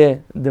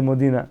Aryeh de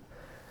Modina.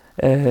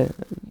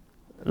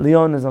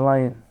 Leon is a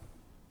lion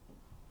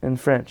in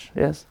French,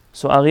 yes?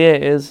 So Aryeh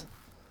is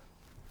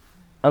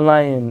a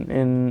lion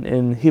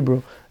in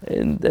Hebrew.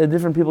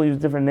 Different people use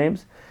different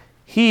names.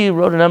 He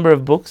wrote a number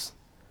of books.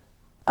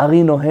 Ari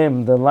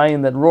Nohem, the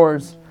lion that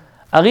roars.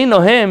 Ari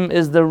Nohem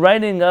is the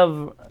writing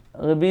of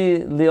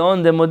Rabbi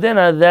Leon de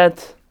Modena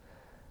that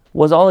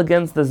was all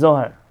against the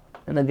Zohar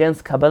and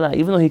against Kabbalah.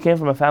 Even though he came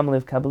from a family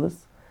of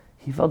Kabbalists,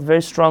 he felt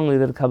very strongly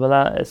that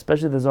Kabbalah,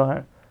 especially the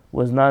Zohar,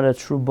 was not a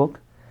true book.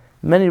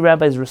 Many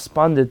rabbis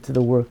responded to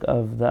the work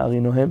of the Ari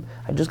Nohem.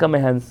 I just got my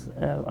hands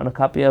on a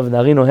copy of the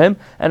Ari Nohem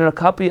and on a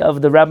copy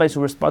of the rabbis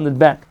who responded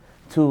back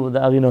to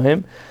the Ari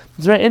Nohem.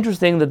 It's very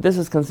interesting that this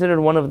is considered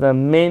one of the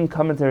main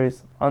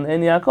commentaries on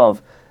Ein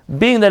Yaakov,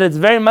 being that it's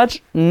very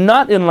much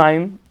not in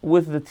line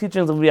with the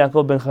teachings of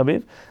Yaakov ben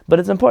Chabib, but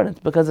it's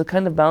important because it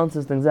kind of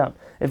balances things out.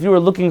 If you were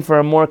looking for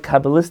a more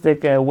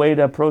Kabbalistic way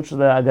to approach the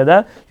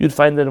Agadah, you'd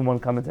find it in one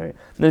commentary.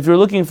 And if you're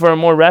looking for a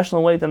more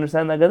rational way to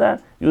understand the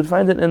Agadah, you would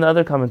find it in the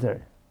other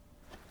commentary.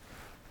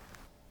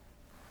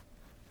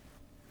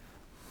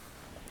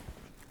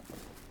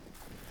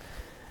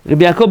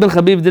 Rabbi Yaakov ben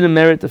Chabib didn't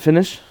merit to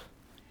finish,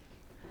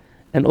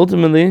 and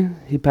ultimately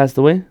he passed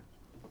away.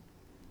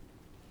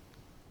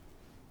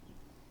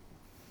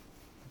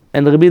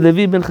 And Rabbi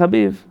Levi ben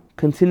Chabib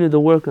continued the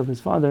work of his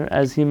father,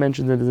 as he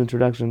mentioned in his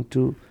introduction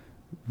to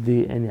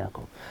the Ein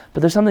Yaakov.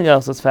 But there's something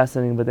else that's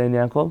fascinating about the Ein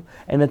Yaakov,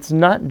 and it's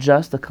not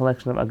just a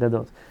collection of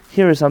Aggadot.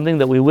 Here is something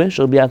that we wish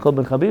Rabbi Yaakov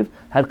ben Chabib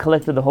had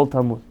collected the whole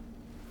Talmud.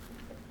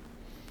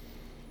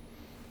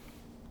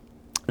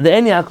 The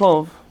Ein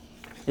Yaakov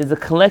is a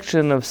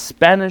collection of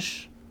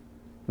Spanish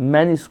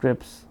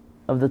manuscripts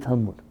of the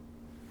Talmud.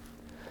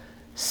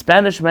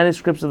 Spanish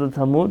manuscripts of the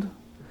Talmud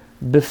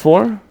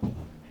before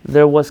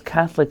there was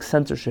Catholic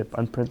censorship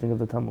on printing of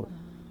the Talmud.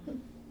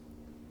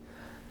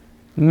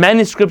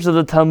 Manuscripts of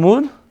the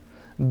Talmud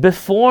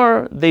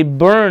before they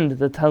burned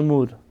the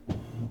Talmud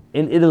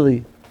in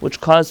Italy,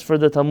 which caused for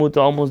the Talmud to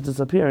almost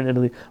disappear in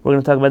Italy. We're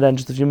going to talk about that in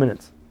just a few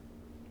minutes.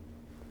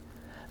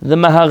 The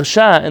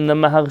Maharsha and the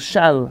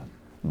Maharshal,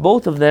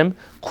 both of them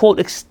quote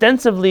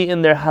extensively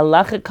in their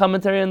halachic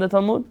commentary on the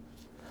Talmud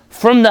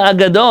from the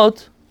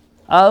Aggadot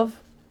of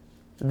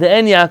the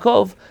Ein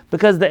Yaakov,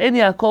 because the Ein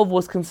Yaakov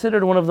was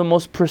considered one of the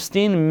most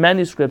pristine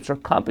manuscripts or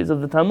copies of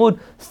the Talmud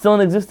still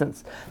in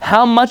existence.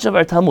 How much of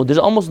our Talmud? There's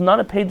almost not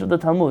a page of the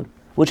Talmud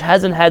which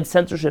hasn't had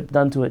censorship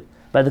done to it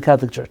by the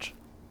Catholic Church.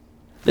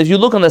 If you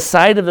look on the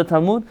side of the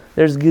Talmud,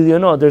 there's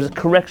Gilyonot, there's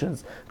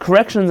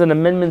corrections and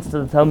amendments to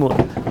the Talmud.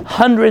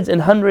 Hundreds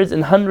and hundreds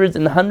and hundreds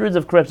and hundreds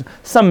of corrections.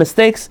 Some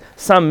mistakes,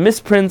 some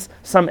misprints,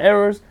 some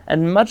errors,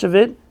 and much of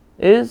it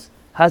is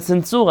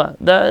ha-censura,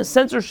 the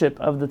censorship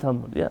of the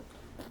Talmud. Yeah.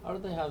 How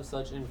do they have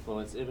such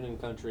influence even in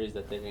countries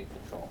that they can't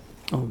control?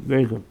 Oh,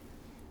 very good.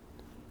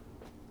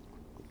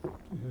 They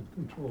had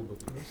control of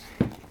the press.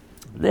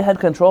 They had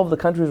control of the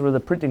countries where the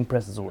printing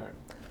presses were.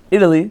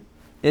 Italy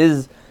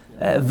is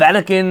a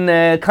Vatican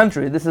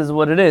country. This is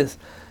what it is.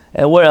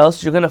 Where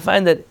else? You're going to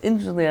find that,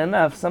 interestingly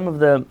enough, some of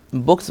the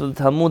books of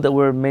the Talmud that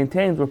were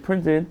maintained were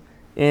printed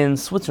in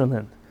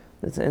Switzerland.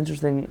 That's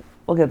interesting.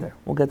 We'll get there.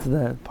 We'll get to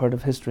that part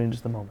of history in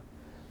just a moment.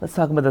 Let's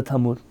talk about the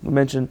Talmud. We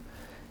mentioned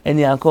Ein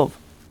Yaakov.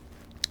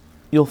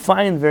 You'll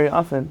find very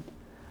often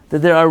that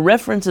there are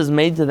references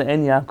made to the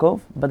Ein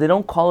Yaakov, but they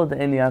don't call it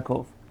the Ein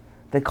Yaakov.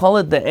 They call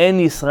it the Ein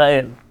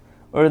Yisrael,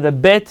 or the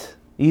Bet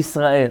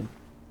Yisrael.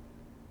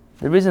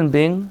 The reason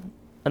being,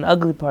 an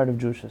ugly part of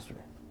Jewish history.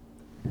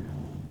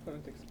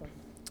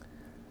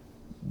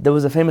 There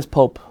was a famous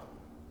pope.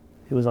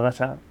 He was a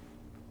Rasha.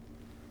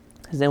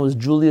 His name was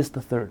Julius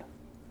III.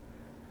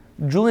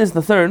 Julius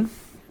III,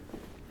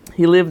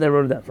 he lived, I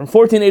wrote it down, from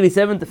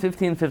 1487 to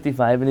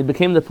 1555, and he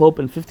became the pope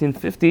in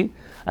 1550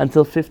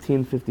 until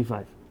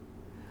 1555.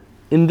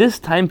 In this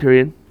time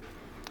period,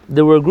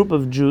 there were a group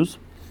of Jews,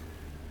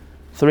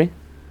 3,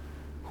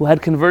 who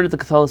had converted to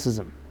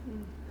Catholicism.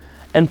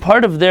 And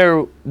part of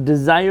their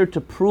desire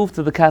to prove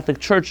to the Catholic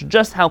Church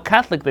just how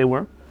Catholic they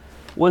were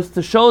was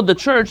to show the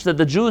Church that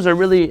the Jews are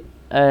really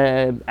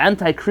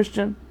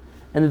anti-Christian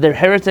and that they're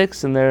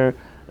heretics, and their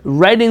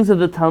writings of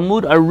the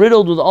Talmud are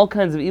riddled with all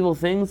kinds of evil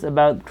things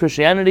about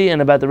Christianity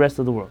and about the rest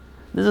of the world.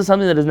 This is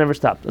something that has never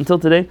stopped. Until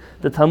today,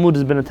 the Talmud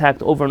has been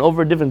attacked over and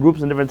over, different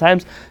groups and different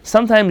times.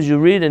 Sometimes you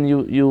read and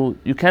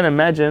you can't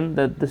imagine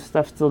that this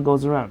stuff still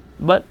goes around.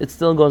 But it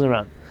still goes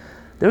around.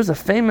 There was a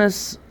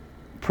famous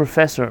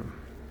professor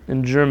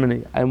in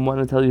Germany. I want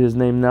to tell you his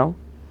name now.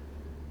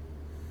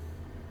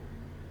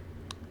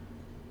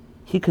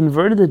 He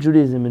converted to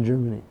Judaism in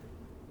Germany.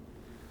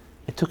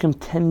 It took him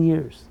 10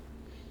 years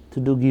to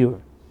do Giur.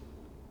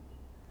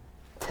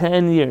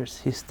 10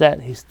 years he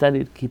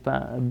studied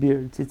kippah, a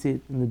beard,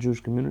 tzitzit in the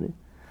Jewish community.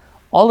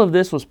 All of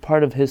this was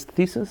part of his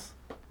thesis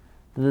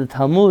that the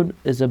Talmud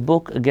is a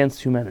book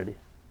against humanity.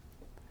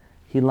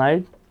 He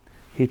lied.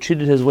 He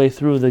cheated his way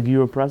through the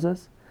Giur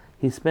process.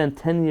 He spent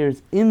 10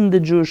 years in the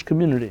Jewish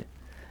community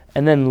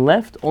and then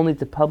left only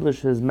to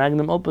publish his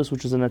magnum opus,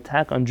 which is an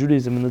attack on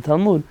Judaism and the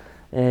Talmud,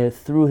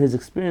 through his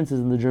experiences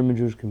in the German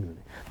Jewish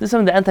community. This is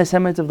something the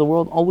anti-Semites of the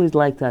world always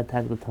like to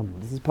attack the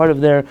Talmud. This is part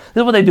of this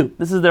is what they do.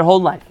 This is their whole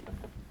life.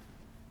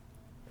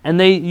 And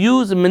they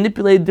use and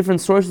manipulate different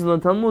sources of the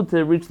Talmud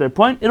to reach their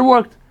point. It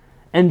worked.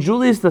 And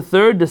Julius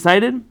III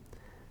decided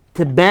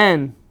to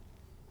ban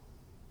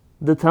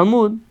the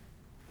Talmud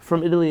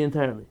from Italy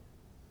entirely.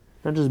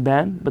 Not just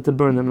ban, but to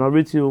burn them. And I'll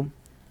read to you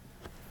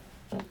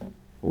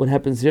what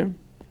happens here.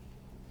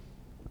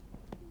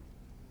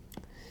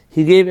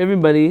 He gave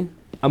everybody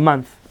a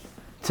month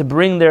to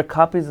bring their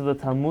copies of the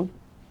Talmud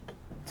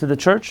to the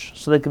church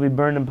so they could be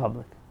burned in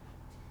public.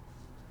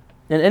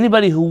 And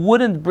anybody who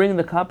wouldn't bring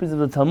the copies of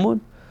the Talmud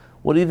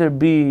would either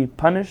be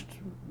punished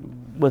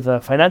with a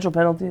financial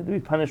penalty, they'd be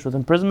punished with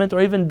imprisonment,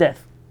 or even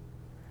death.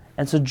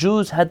 And so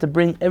Jews had to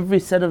bring every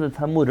set of the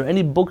Talmud, or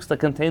any books that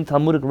contain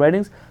Talmudic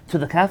writings, to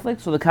the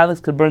Catholics so the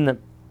Catholics could burn them.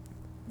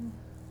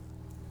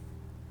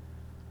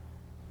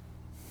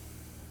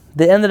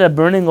 They ended up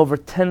burning over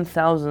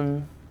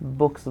 10,000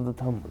 books of the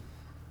Talmud.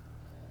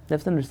 You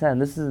have to understand,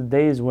 this is the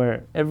days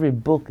where every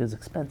book is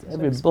expensive.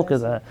 Every book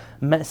is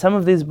some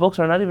of these books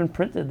are not even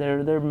printed.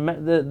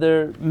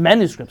 They're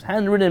manuscripts,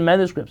 handwritten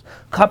manuscripts,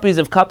 copies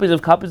of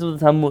the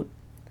Talmud.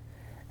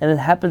 And it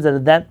happens that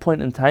at that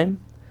point in time,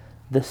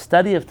 the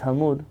study of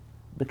Talmud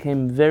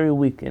became very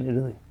weak in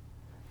Italy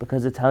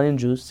because Italian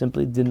Jews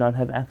simply did not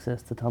have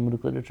access to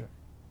Talmudic literature.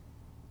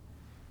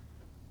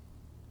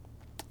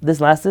 This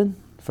lasted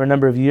for a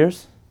number of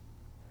years.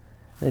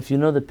 And if you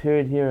know the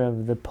period here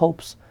of the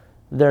popes,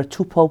 there are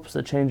two popes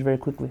that change very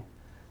quickly.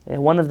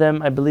 One of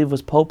them, I believe,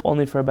 was pope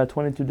only for about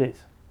 22 days.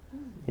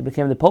 He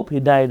became the pope. He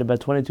died about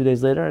 22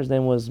 days later. His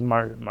name was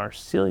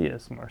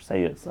Marcellus. That's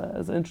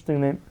an interesting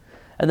name.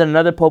 And then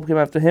another pope came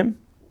after him.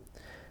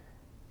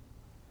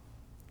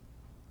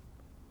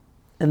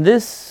 And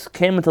this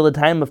came until the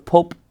time of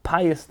Pope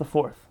Pius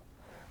IV.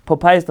 Pope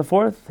Pius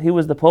IV, he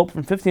was the pope from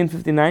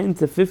 1559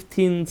 to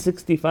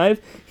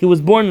 1565. He was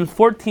born in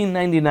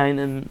 1499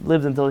 and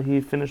lived until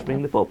he finished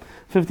being the pope.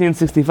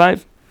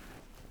 1565.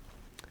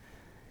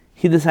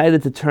 He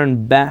decided to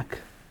turn back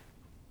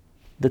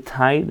the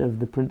tide of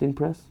the printing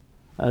press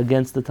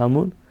against the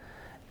Talmud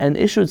and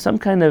issued some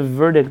kind of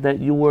verdict that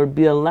you would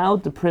be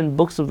allowed to print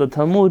books of the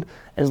Talmud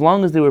as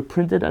long as they were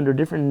printed under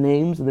different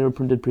names than they were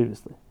printed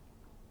previously.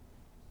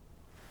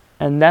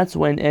 And that's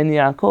when En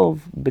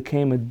Yaakov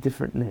became a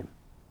different name.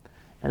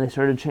 And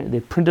they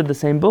printed the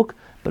same book,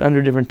 but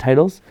under different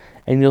titles.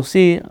 And you'll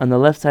see on the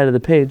left side of the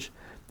page,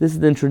 this is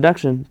the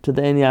introduction to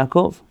the En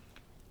Yaakov.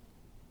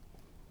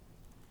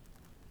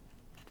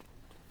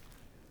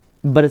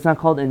 But it's not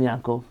called En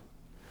Yaakov.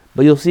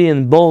 But you'll see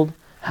in bold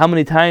how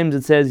many times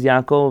it says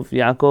Yaakov,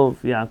 Yaakov,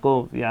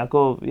 Yaakov,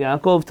 Yaakov,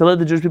 Yaakov, to let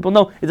the Jewish people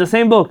know it's the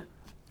same book.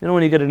 You know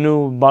when you get a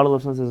new bottle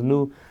of something, says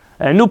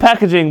new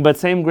packaging, but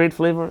same great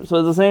flavor. So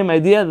it's the same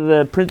idea that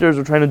the printers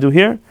were trying to do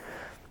here.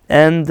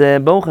 And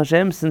Baruch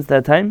Hashem, since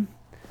that time,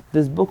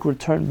 this book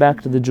returned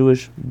back to the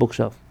Jewish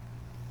bookshelf.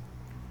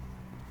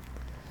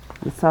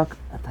 Let's talk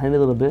a tiny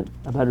little bit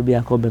about Rabbi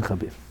Yaakov ben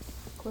Chabib.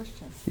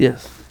 Question.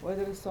 Yes. Why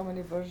there are so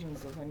many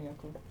versions of En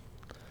Yaakov?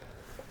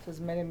 There's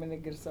many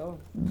girsaot.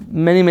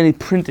 Many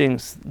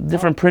printings.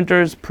 Different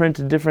printers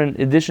print different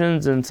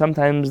editions, and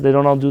sometimes they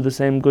don't all do the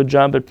same good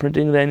job at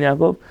printing the En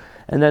Yaakov.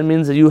 And that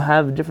means that you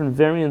have different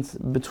variants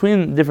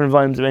between different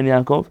volumes of En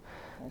Yaakov.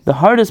 The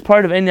hardest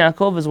part of En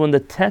Yaakov is when the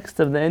text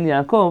of the En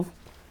Yaakov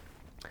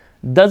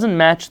doesn't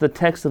match the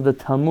text of the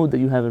Talmud that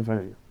you have in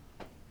front of you.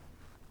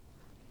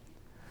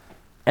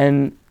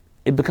 And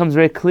it becomes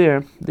very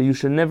clear that you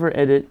should never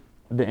edit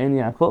the En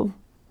Yaakov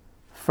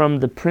from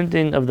the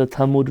printing of the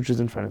Talmud which is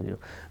in front of you.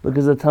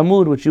 Because the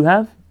Talmud which you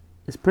have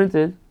is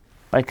printed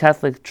by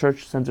Catholic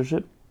Church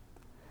censorship.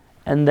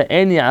 And the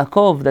En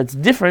Yaakov that's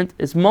different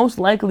is most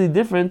likely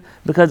different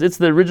because it's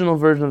the original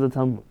version of the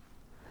Talmud.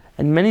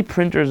 And many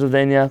printers of the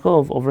En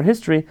Yaakov over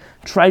history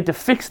tried to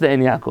fix the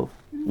En Yaakov.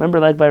 Remember,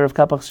 like by Rav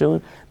Kapach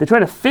Shulin? They try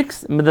to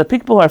fix, but the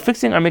people who are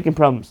fixing are making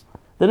problems.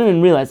 They don't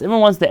even realize.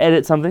 Everyone wants to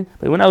edit something.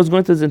 But when I was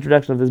going through this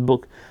introduction of this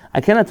book,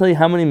 I cannot tell you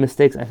how many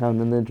mistakes I found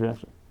in the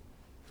introduction.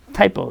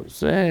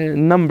 Typos,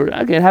 number.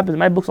 Okay, it happens.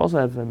 My books also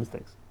have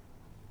mistakes.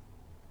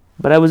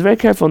 But I was very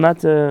careful not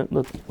to...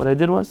 Look, what I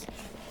did was,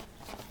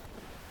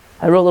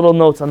 I wrote little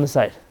notes on the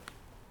side.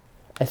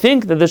 I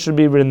think that this should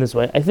be written this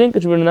way. I think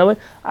it should be written that way.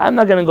 I'm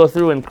not going to go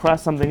through and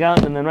cross something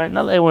out and then write.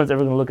 Not that everyone's ever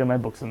going to look at my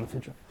books in the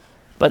future.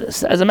 But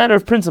as a matter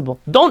of principle,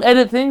 don't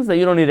edit things that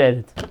you don't need to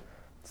edit.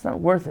 It's not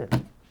worth it.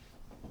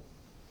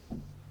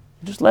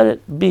 Just let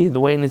it be the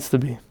way it needs to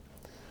be.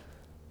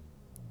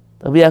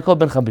 Rabbi Yaakov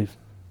ben Chabib.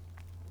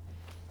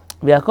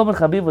 Rabbi Yaakov ben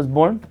Chabib was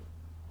born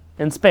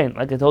in Spain,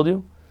 like I told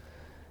you,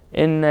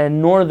 in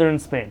northern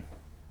Spain.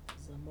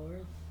 Zamora.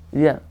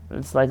 Yeah,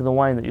 it's like the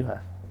wine that you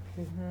have.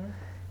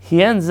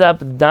 He ends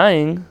up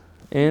dying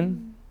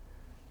in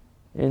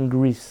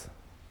Greece.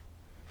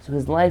 So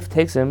his life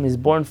takes him, he's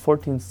born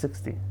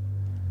 1460.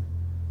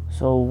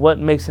 So what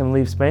makes him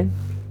leave Spain?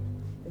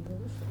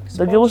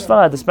 The Girush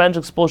Farad, the Spanish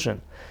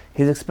expulsion.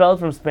 He's expelled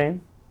from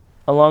Spain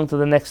along to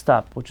the next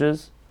stop, which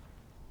is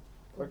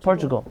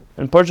Portugal.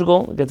 In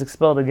Portugal, he gets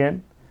expelled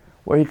again,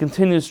 where he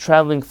continues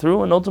traveling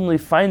through and ultimately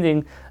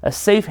finding a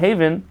safe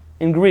haven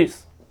in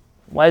Greece.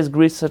 Why is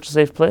Greece such a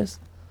safe place?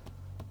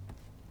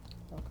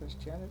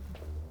 Christianity.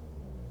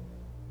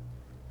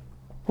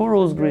 Who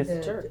rules Greece?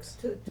 Turks.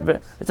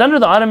 It's under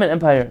the Ottoman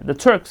Empire. The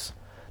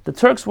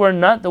Turks were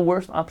not the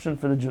worst option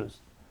for the Jews.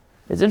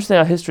 It's interesting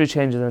how history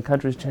changes and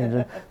countries change.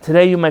 And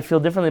today you might feel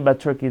differently about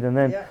Turkey than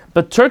then. Yeah.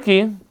 But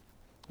Turkey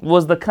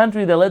was the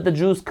country that let the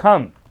Jews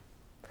come.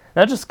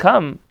 Not just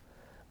come,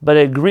 but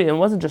it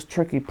wasn't just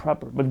Turkey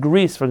proper, but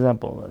Greece, for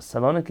example,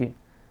 Saloniki.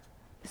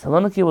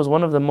 Saloniki was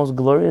one of the most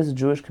glorious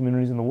Jewish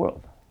communities in the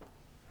world.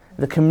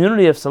 The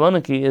community of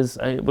Saloniki is,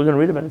 we're going to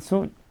read about it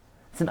soon.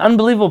 It's an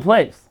unbelievable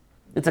place.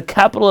 It's a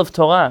capital of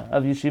Torah,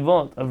 of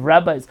yeshivot, of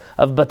rabbis,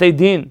 of batei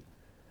din.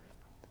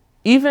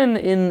 Even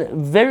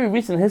in very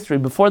recent history,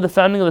 before the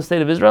founding of the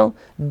State of Israel,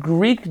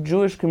 Greek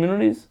Jewish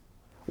communities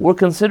were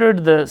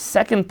considered the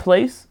second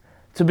place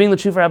to being the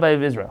chief rabbi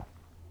of Israel.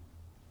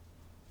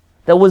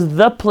 That was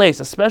the place,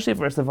 especially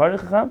for a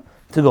Sephardic Chacham,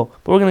 to go.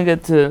 But we're going to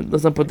get to,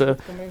 let's not put the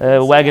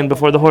wagon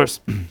before the horse.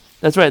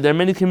 That's right, there are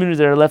many communities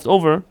that are left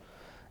over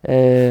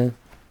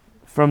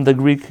from the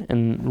Greek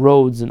and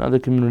Rhodes and other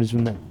communities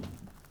from there.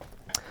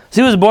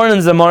 So he was born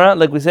in Zamora,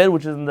 like we said,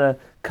 which is in the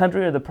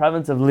country or the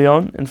province of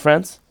Lyon in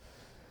France,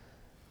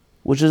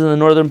 which is in the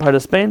northern part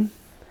of Spain.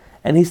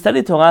 And he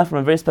studied Torah from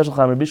a very special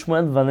Chacham, Rabbi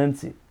Shmuel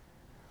Valensi,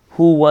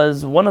 who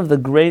was one of the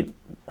great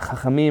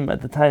Chachamim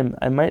at the time.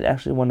 I might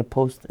actually want to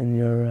post in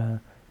your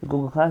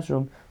Google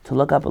Classroom to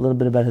look up a little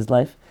bit about his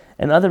life,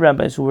 and other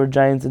rabbis who were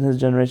giants in his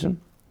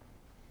generation.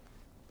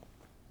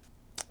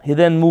 He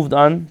then moved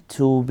on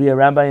to be a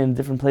rabbi in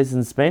different places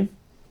in Spain.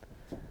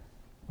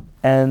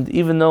 And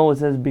even though it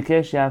says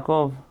Bikesh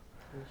Yaakov,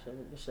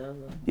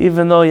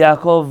 even though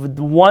Yaakov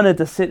wanted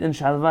to sit in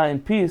Shalva in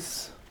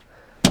peace,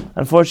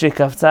 unfortunately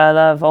Kafza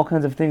alav, all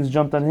kinds of things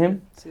jumped on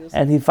him,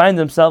 and he finds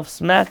himself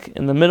smack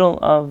in the middle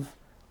of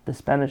the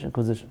Spanish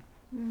Inquisition.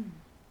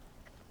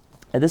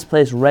 At this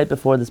place, right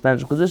before the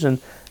Spanish Inquisition,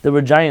 there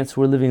were giants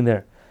who were living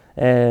there,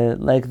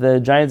 like the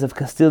giants of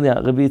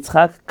Castilla, Rabbi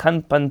Yitzchak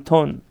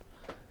Canpanton.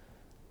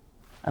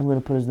 I'm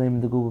going to put his name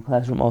in the Google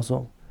Classroom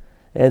also.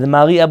 The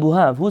Mari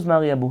Abuhav. Who's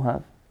Mari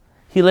Abuhav?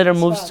 He later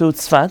moves to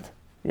Tzfat,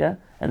 yeah,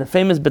 and the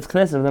famous Bet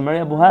Knesset of the Mari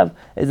Abuhav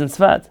is in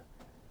Tzfat.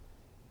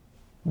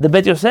 The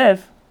Bet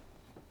Yosef,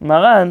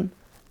 Maran,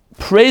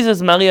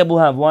 praises Mari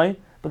Abuhav. Why?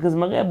 Because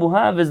Mari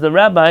Abuhav is the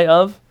rabbi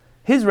of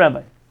his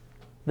rabbi.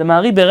 The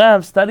Mari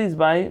Berav studies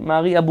by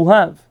Mari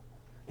Abuhav.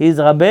 He's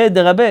Rabbe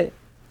de Rabbe.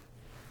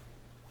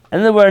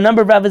 And there were a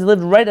number of rabbis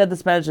lived right at the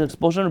Spanish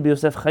expulsion. Rabbi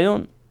Yosef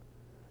Chayun,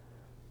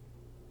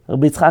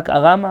 Rabbi Yitzchak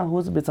Arama.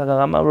 Who's Rabbi Yitzchak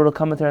Arama? Wrote a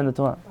commentary on the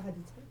Torah.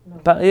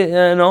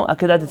 No,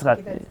 Akedat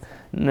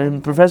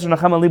Yitzchak. Professor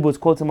Nachama Leibowitz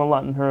quotes him a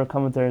lot in her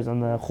commentaries on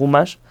the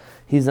Chumash.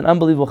 He's an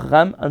unbelievable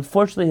Chacham.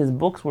 Unfortunately, his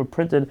books were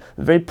printed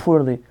very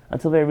poorly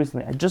until very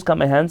recently. I just got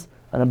my hands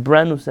on a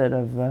brand new set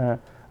of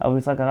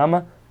Yitzchak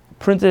Arama.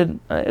 Printed,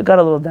 it got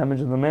a little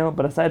damage in the mail,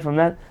 but aside from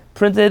that,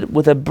 printed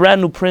with a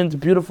brand new print,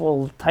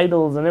 beautiful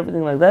titles and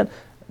everything like that.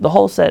 The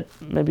whole set,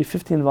 maybe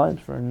 15 volumes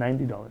for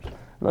 $90.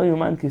 Lo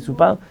Yuman Ki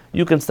Supal.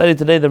 You can study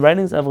today the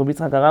writings of Rabbi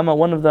Yitzchak Arama,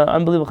 one of the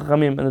unbelievable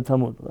Chachamim in the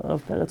Talmud.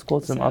 Let's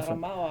quote him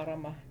often.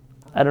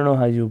 I don't know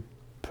how you,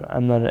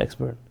 I'm not an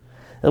expert.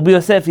 Rabbi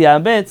Yosef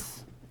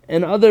Ya'abetz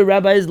and other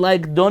rabbis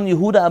like Don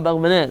Yehuda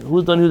Abarbanel.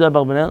 Who's Don Yehuda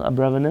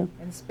Abarbanel?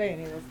 In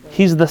Spain,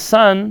 He's the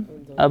son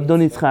of Don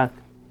Yitzchak.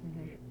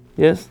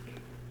 Yes?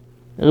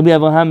 Rabbi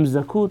Abraham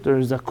Zakut or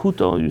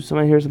Zakuto, you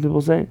might hear some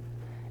people say.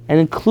 And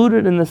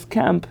included in this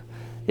camp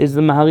is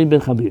the Mahari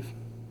ben Chabiv.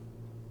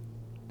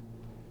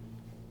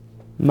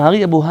 Mari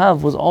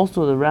Abuhav was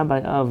also the rabbi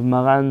of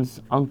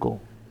Maran's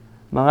uncle.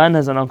 Maran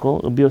has an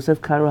uncle, Rabbi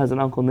Yosef Karo has an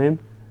uncle named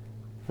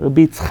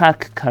Rabbi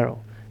Yitzchak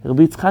Karo.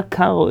 Rabbi Yitzchak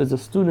Karo is a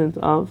student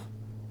of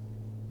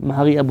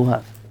Mahari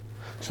Abuhav.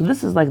 So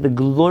this is like the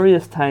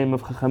glorious time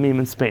of Chachamim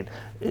in Spain.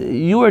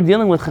 You are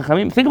dealing with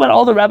Chachamim. Think about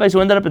all the rabbis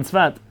who ended up in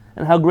Tzfat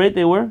and how great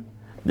they were.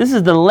 This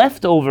is the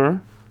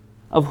leftover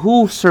of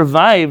who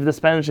survived the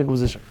Spanish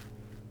Inquisition.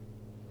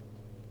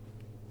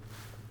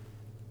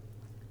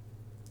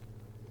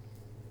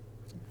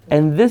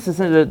 And this is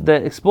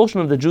the expulsion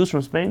of the Jews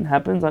from Spain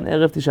happens on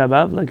Erev Tisha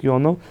B'Av, like you all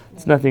know.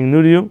 It's nothing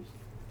new to you.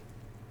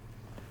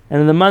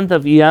 And in the month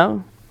of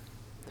Iyar,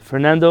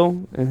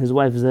 Fernando and his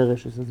wife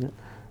Zeresh,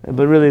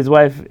 but really his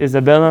wife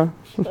Isabella,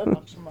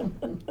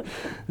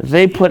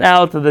 they put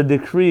out the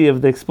decree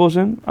of the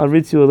expulsion. I'll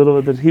read to you a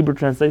little bit the Hebrew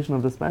translation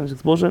of the Spanish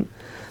expulsion.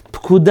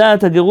 Pkudat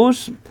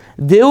HaGerush,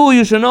 Deu,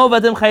 you should know,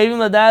 v'atem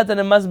chayivim ladat, and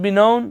it must be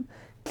known,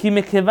 כי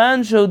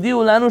מכיוון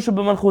שהודיעו לנו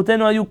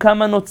שבמלכותנו היו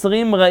כמה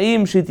נוצרים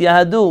רעים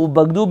שהתייהדו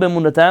ובגדו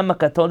באמונתם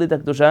הקתולית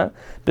הקדושה,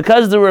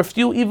 because there were a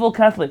few evil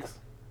Catholics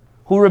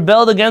who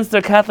rebelled against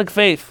their Catholic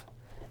faith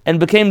and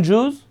became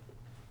Jews,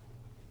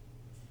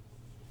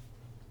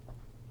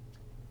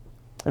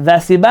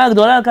 והסיבה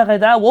הגדולה על כך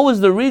הייתה, what was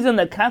the reason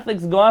that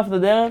Catholics go off the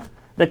derech,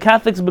 that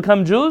Catholics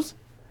become Jews?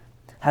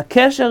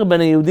 הקשר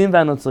בין היהודים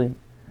והנוצרים.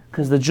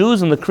 Because the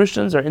Jews and the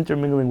Christians are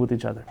intermingling with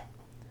each other.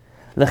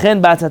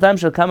 לכן בעצתם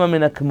של כמה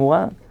מן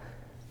הכמורה,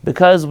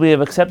 because we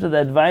have accepted the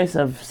advice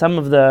of some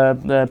of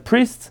the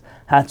priests,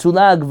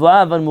 האצולה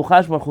הגבוהה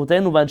והנמוכה של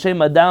מלכותנו ואנשי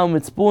מדע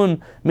ומצפון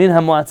מן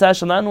המועצה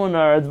שלנו and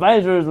our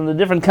advisors and the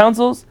different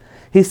councils,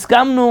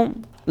 הסכמנו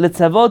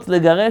לצוות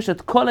לגרש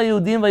את כל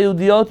היהודים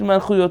והיהודיות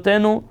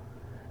ממלכויותינו,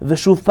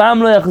 ושוב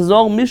פעם לא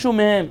יחזור מישהו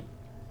מהם.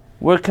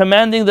 We're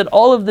commanding that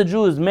all of the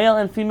Jews, male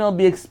and female,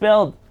 be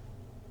expelled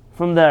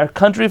from their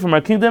country, from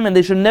our kingdom, and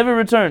they should never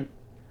return.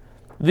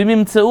 ואם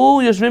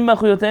ימצאו יושבים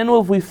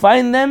במלכויותינו, if we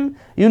find them,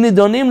 יהיו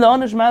נידונים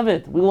לעונש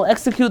מוות. We will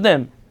execute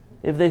them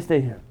if they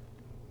stay here.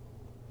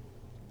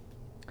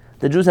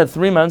 The Jews had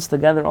 3 months to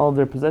gather all of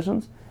their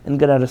possessions and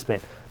get out of Spain.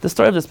 The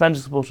story of the Spanish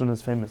expulsion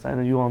is famous. I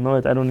know you all know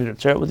it. I don't need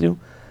to share it with you.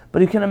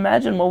 But you can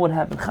imagine what would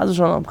happen. Chaz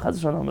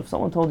v'shalom, if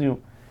someone told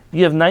you,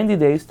 you have 90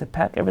 days to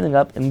pack everything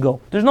up and go.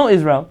 There's no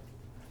Israel.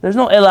 There's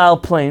no El Al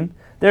plane.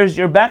 There's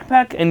your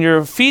backpack and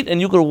your feet, and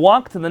you could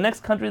walk to the next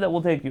country that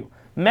will take you.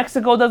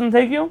 Mexico doesn't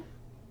take you,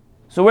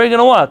 so where are you going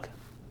to walk?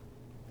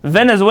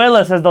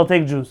 Venezuela says they'll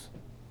take Jews.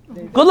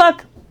 Good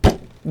luck.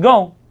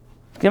 Go.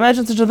 Can you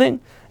imagine such a thing?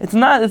 It's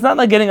not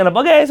like getting on a,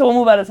 okay, so we'll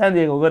move out of San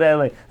Diego, go to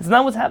LA. It's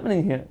not what's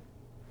happening here.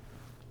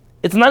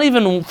 It's not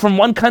even from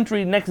one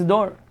country next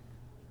door.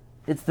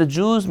 It's the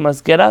Jews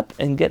must get up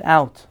and get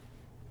out.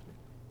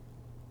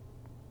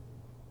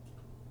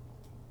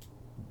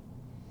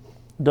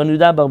 Don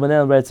Yudah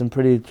Barbanel writes some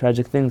pretty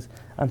tragic things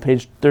on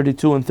page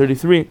 32 and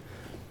 33.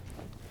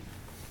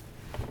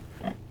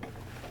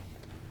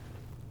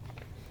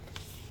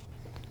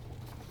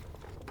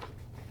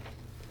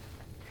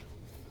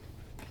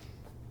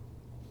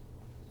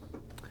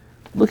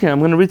 Look here, I'm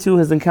going to read to you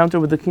his encounter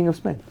with the king of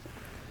Spain.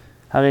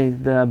 How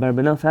the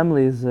Barbanel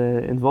family is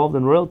involved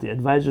in royalty,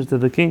 advisors to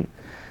the king.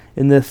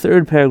 In the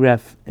 3rd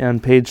paragraph on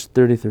page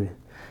 33.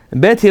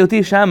 When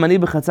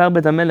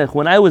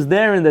I was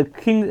there in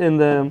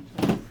the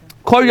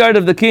courtyard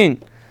of the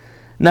king,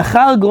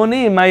 Nachal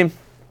Goni,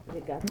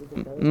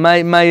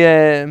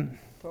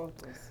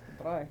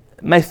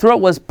 my throat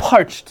was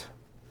parched.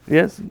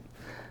 Yes.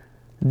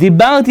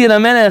 Dibarti el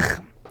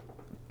HaMelech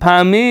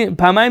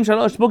פעמיים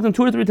שלוש, spoke to him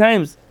 2 or 3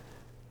 times.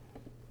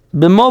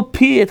 במו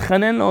פי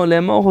התחננו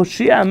לאמור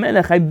הושיע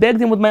המלך. I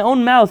begged him with my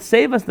own mouth,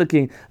 save us the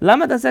king.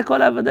 למה תעשה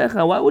כל עבדיך?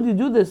 Why would you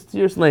do this to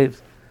your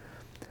slaves?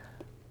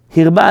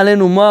 הרבה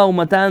עלינו מוהר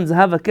ומתן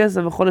זהב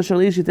וכסף וכל אשר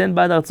איש ייתן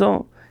בעד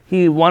ארצו.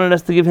 He wanted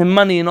us to give him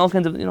money and all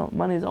kinds of,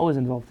 money is always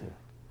involved here.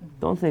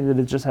 Don't think that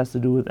it just has to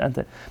do with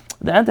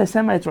the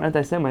anti-Semites are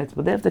anti-Semites,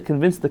 but they have to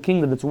convince the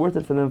king that it's worth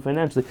it for them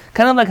financially.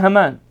 Kind of like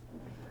Haman.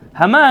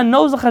 Haman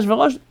knows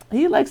Achashverosh,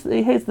 he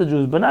hates the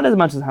Jews, but not as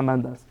much as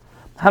Haman does.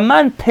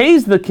 Haman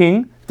pays the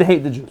king to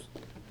hate the Jews.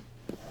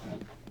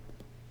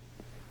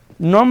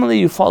 Normally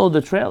you follow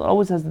the trail, it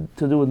always has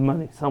to do with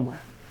money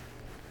somewhere.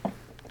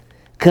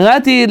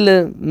 קראתי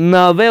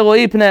למערבי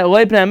רואי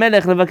פני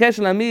המלך לבקש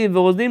לעמי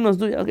ורוזנים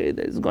נוסדו, okay,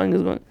 it's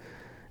going.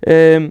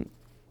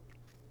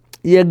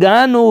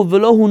 יגענו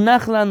ולא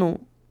הונח לנו.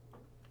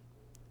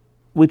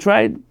 We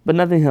tried, but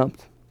nothing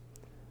helped.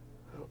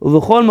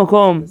 ובכל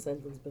מקום... The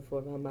sentence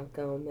before,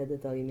 והמכה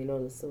עומדת על ימינו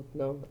לעשות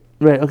no.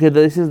 Right, okay,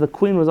 this is the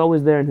queen was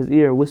always there in his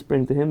ear,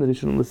 whispering to him that he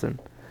shouldn't listen.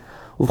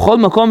 ובכל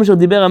מקום אשר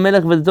דיבר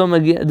המלך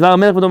דבר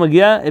המלך ודתו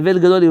מגיע, אבל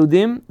גדול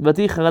יהודים,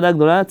 ותהי חרדה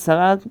גדולה,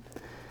 צרה.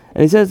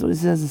 And he says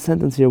a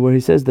sentence here where he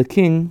says the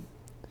king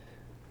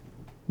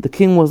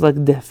was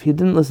like deaf. He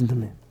didn't listen to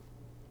me.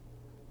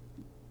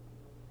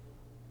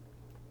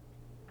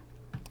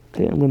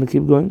 Okay, I'm going to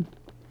keep going.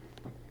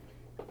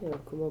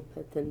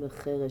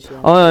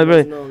 Oh,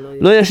 right.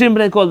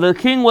 The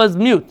king was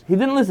mute. He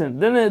didn't listen.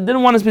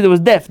 Didn't want to speak. He was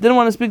deaf. Didn't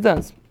want to speak to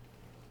us.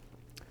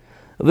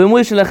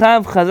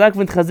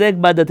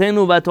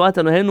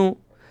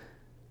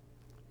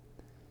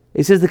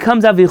 He says, it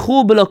comes out,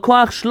 ויחו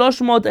בלקוח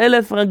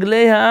 300,000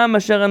 רגלי העם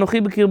אשר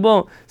אנוכי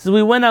בקרבו. He says,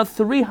 we went out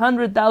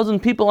 300,000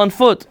 people on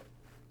foot.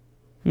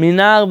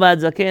 מנער ועד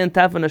זקן,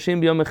 טף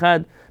אנשים ביום אחד,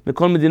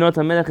 בכל מדינות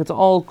המלך. It's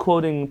all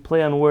quoting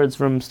play on words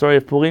from story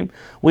of Purim.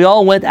 We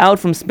all went out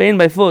from Spain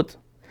by foot.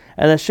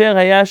 אל אשר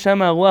היה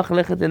שם הרוח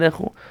לכת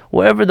אליכו.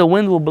 Wherever the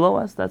wind will blow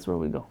us, that's where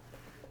we go.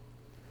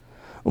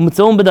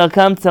 ומצאום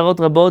בדרכם צרות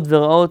רבות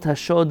ורעות,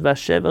 השוד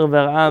והשבר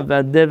והרעב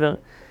והדבר.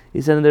 He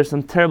said there's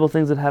some terrible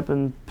things that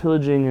happen,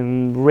 pillaging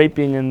and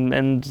raping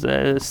and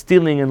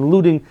stealing and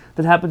looting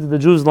that happened to the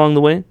Jews along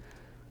the way.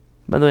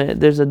 By the way,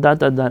 there's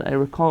a ... I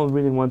recall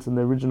reading once in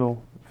the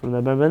original from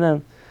the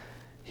Barbanel.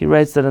 He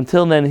writes that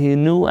until then he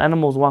knew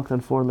animals walked on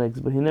 4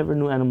 legs, but he never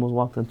knew animals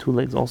walked on 2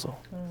 legs also.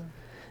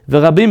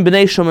 ורבים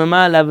בני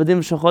שוממה לעבדים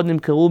ושוחרות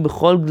נמכרו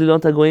בכל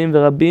גלילות הגויים,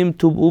 ורבים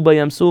טובעו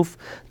בים סוף,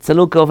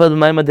 צלו כעובד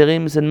במים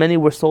אדירים. And many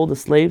were sold as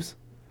slaves,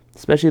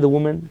 especially the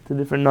women, to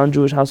different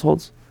non-Jewish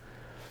households.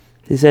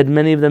 He said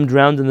many of them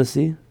drowned in the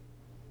sea.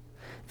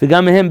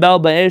 וגם מהם באו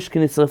באש כי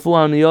נשרפו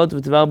האוניות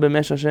ותבער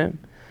במש השם.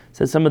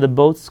 Said some of the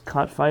boats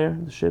caught fire,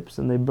 the ships,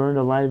 and they burned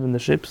alive in the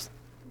ships.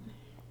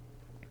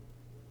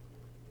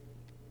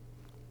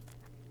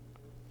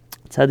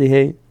 Tzadi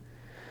Hey,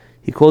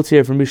 he quotes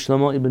here from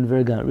Rishlomo ibn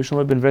Verga.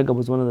 Rishlomo ibn Verga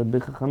was one of the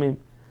big Chachamim.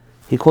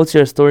 He quotes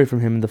here a story from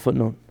him in the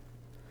footnote.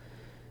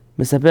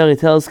 מספר, he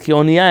tells, כי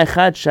אונייה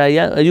אחד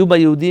שהיו בה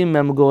יהודים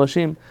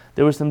מהמגורשים,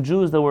 there were some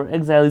Jews that were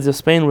exiles of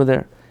Spain were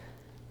there.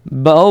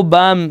 באו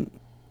בם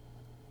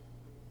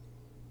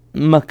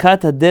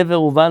מכת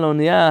הדבר ובא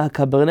לאונייה,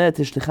 הקברנט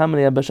השליחם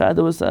ליבשה.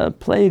 There was a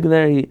plague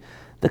there.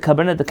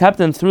 The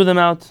captain threw them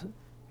out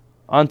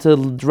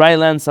onto dry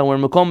land somewhere.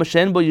 מקום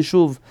שאין בו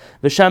יישוב,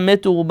 ושם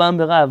מתו רובם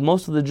ברעב.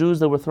 Most of the Jews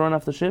that were thrown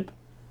off the ship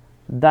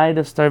died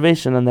of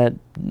starvation on that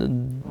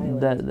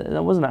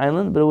wasn't an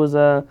island, but it was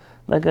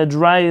like a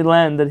dry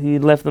land that he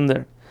left them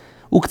there.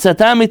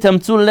 וקצתם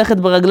התאמצו ללכת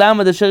ברגלם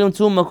עד אשר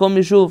ימצאו מקום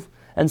יישוב.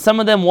 And some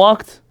of them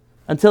walked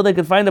until they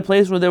could find a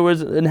place where there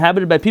was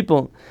inhabited by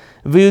people.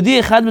 ויהודי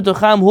אחד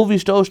בתוכם, הוא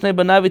ואשתו ושני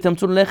בניו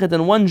התאמצו ללכת,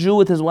 and one Jew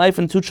with his wife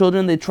and 2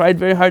 children, they tried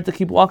very hard to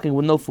keep walking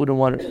with no food and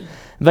water.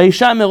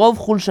 והאישה מרוב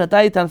חולשתה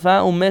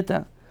התעלפה ומתה.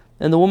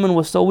 And the woman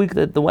was so weak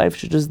that the wife,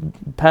 she just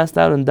passed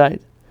out and died.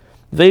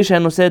 ואיש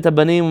הנושא את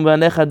הבנים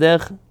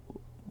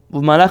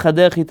ובמהלך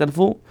הדרך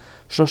התעלפו,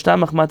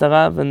 שלושתם מחמת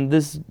הרעב, and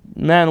this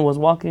man was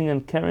walking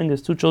and carrying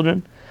his 2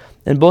 children,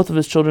 and both of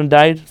his children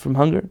died from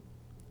hunger.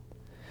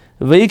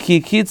 ויהי כי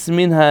הקיץ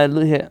מן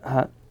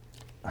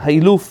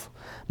האילוף,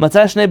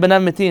 מצא שני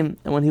בניו מתים,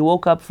 and when he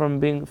woke up from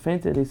being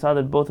fainted, he saw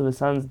that both of his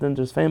sons didn't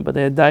just faint, but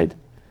they had died.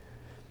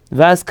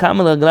 ואז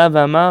קם על רגליו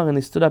ואמר, and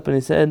he stood up and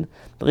he said,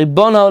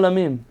 ריבון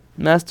העולמים,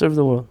 master of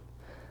the world,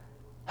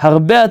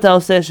 הרבה אתה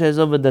עושה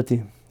שאעזוב את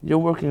דתי. You're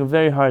working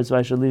very hard so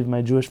I should leave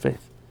my Jewish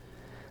faith.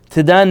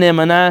 תדע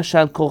נאמנה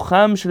שעל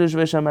כורחם של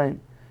יושבי שמיים.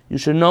 You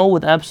should know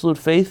with absolute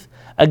faith,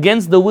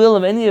 against the will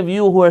of any of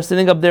you who are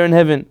sitting up there in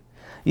heaven.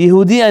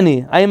 יהודי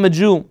אני, I am a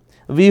Jew,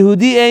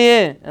 ויהודי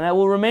אהיה, and I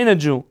will remain a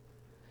Jew.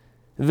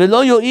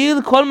 ולא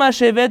יועיל כל מה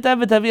שהבאת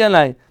ותביא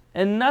עליי.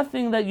 And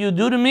nothing that you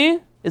do to me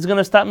is going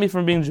to stop me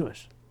from being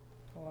Jewish.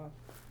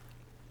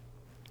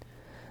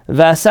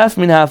 ואסף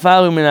מן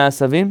האפר ומן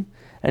העשבים,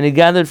 and he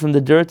gathered from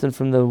the dirt and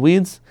from the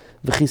weeds,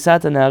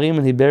 וכיסת הנערים,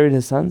 and he buried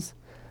his sons,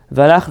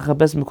 והלך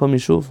לחפש מקום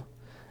יישוב,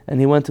 and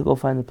he went to go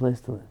find a place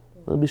to live.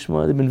 Rabbi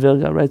Shlomo ibn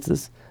Verga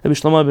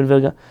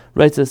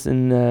writes this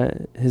in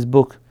his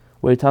book,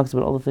 where he talks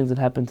about all the things that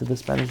happened to the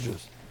Spanish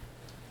Jews.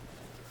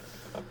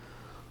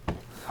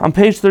 On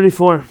page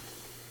 34,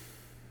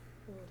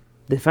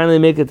 they finally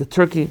make it to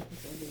Turkey,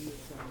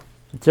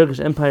 the Turkish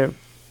Empire.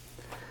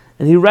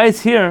 And he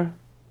writes here,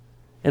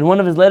 in one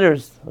of his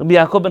letters, Rabbi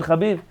Yaakov ben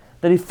Chabib,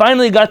 that he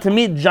finally got to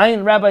meet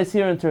giant rabbis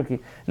here in Turkey.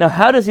 Now,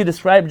 how does he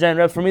describe giant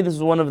rabbis? For me, this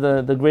is one of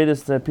the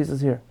greatest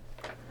pieces here.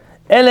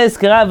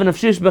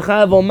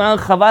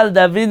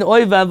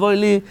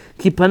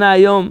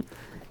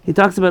 He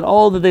talks about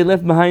all that they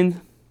left behind.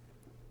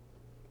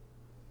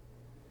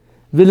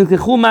 There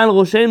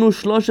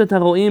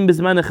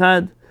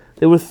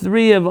were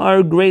 3 of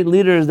our great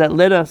leaders that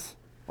led us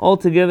all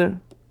together.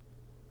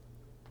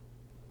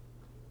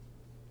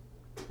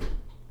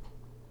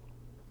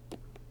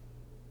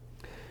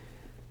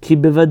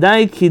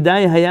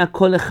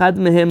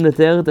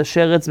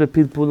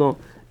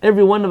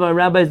 Every one of our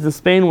rabbis in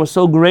Spain was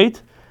so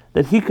great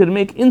that he could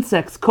make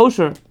insects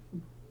kosher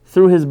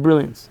through his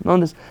brilliance.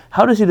 Notice,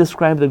 how does he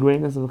describe the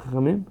greatness of the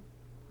Chachamim?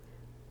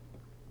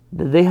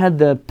 That they had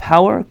the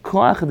power,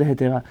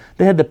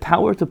 they had the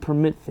power to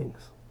permit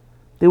things.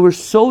 They were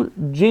so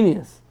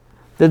genius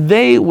that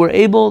they were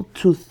able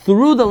to,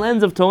 through the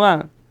lens of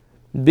Torah,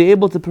 be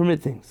able to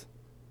permit things.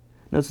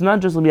 Now, it's not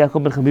just Rabbi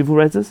Yaakov ben Chabib who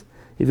writes this.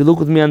 If you look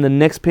with me on the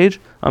next page,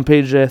 on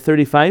page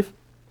 35,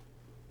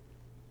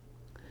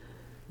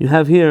 you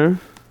have here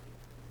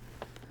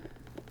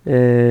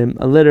a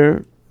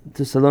letter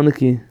to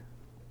Saloniki,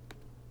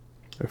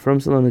 or from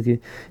Saloniki.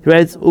 He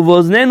writes,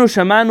 "Uvoznenu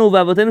shamanu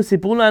v'avotenu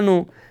sipru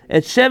lanu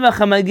et shevach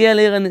hamagia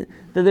leir."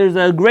 That there's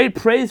a great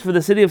praise for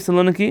the city of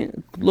Saloniki.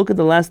 Look at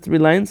the last 3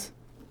 lines.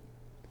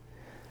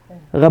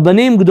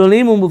 Rabbanim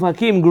gdolim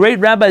umufhakim, great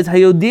rabbis,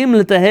 hayodim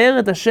letaher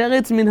et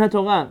hasheretz min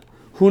haTorah,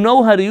 who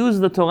know how to use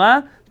the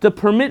Torah to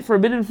permit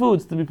forbidden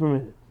foods to be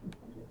permitted.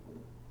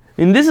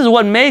 And this is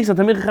what makes a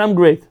Talmid Chacham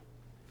great.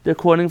 They're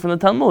quoting from the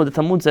Talmud. The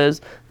Talmud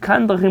says,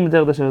 "Kan drachim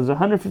l'ter d'Hashem." There's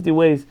 150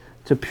 ways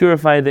to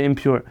purify the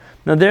impure.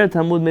 Now there,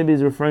 Talmud maybe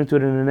is referring to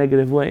it in a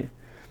negative way.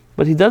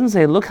 But he doesn't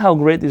say, look how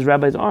great these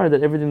rabbis are,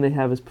 that everything they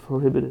have is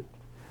prohibited.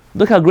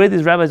 Look how great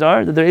these rabbis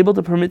are, that they're able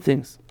to permit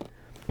things.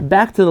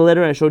 Back to the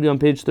letter I showed you on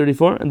page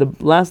 34, and the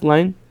last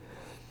line,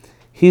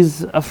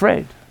 he's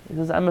afraid. He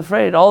says, I'm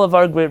afraid all of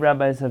our great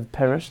rabbis have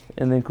perished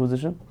in the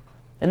Inquisition,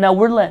 and now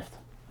we're left.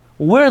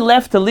 We're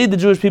left to lead the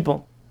Jewish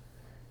people.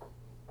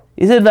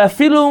 He said,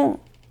 "Va'afilu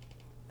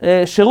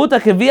Sheruta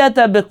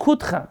keviata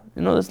bekutcha.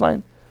 You know this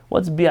line?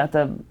 What's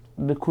biata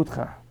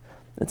bekutcha?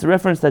 It's a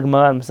reference to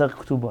Gemara Masech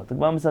Ketubot. The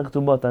Gemara Masech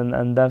Ketubot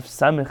and Daf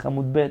Samech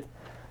Amud Bet.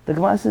 The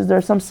Gemara says there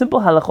are some simple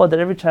halachot that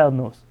every child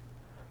knows.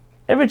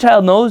 Every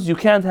child knows you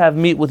can't have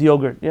meat with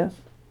yogurt. Yes?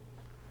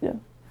 Yeah.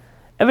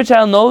 Every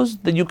child knows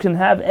that you can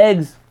have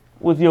eggs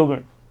with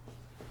yogurt.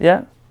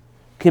 Yeah?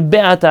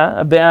 Kebe'ata,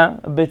 a be'a,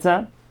 a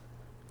betza.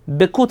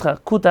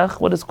 Bekutach. Kutach,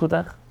 what is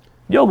kutach?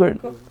 Yogurt.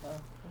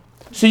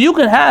 So you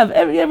can have,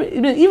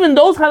 even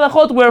those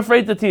halachot we're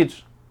afraid to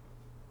teach.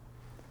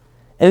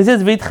 And he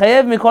says,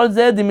 "V'itchayev mikol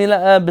zeh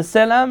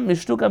b'selam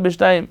mishtuka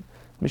b'shtayim,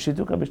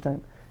 mishituka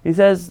b'shtayim." He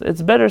says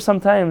it's better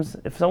sometimes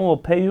if someone will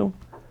pay you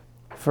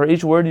for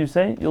each word you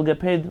say, you'll get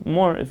paid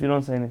more if you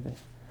don't say anything.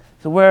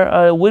 So we're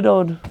a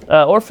widowed,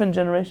 orphan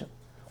generation.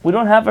 We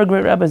don't have our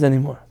great rabbis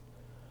anymore.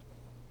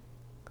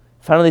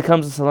 Finally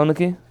comes to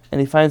Saloniki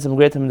and he finds some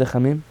great Talmidei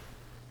Chachamim.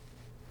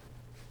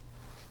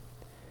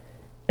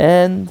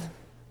 And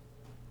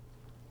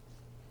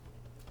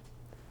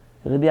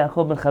Rabbi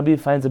Yaakov ben Chabib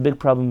finds a big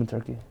problem in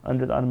Turkey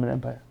under the Ottoman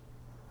Empire.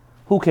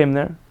 Who came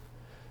there?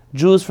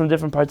 Jews from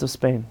different parts of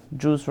Spain,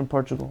 Jews from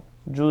Portugal,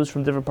 Jews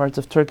from different parts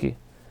of Turkey.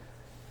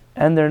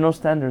 And there are no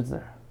standards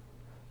there.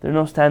 There are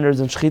no standards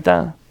in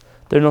Shechita,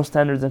 there are no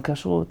standards in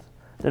Kashrut,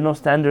 there are no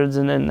standards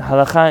in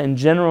Halakha in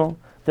general.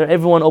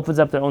 Everyone opens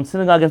up their own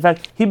synagogue. In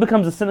fact, he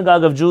becomes a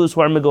synagogue of Jews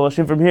who are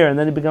Megorashim from here, and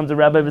then he becomes a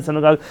rabbi of a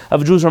synagogue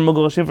of Jews who are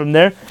Megorashim from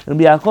there. And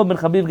Yaakov ben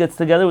Chabib gets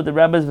together with the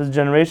rabbis of his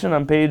generation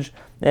on page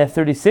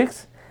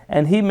 36,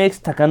 and he makes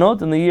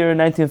takanot in the year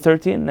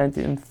 1913,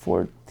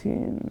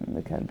 1914.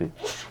 It can't be.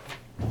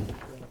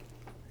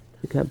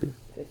 It can't be.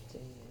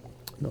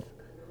 No.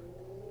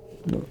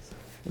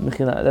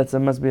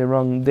 That must be a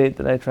wrong date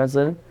that I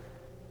translated.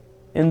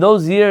 In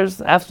those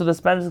years, after the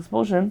Spanish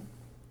expulsion,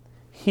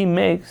 he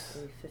makes...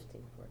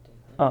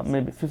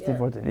 maybe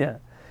 1514, yeah.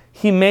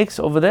 He makes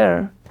over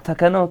there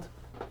takanot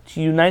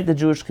to unite the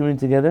Jewish community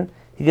together.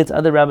 He gets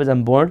other rabbis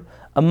on board.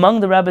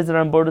 Among the rabbis that are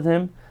on board with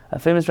him, a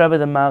famous rabbi,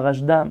 the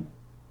Maharashdam,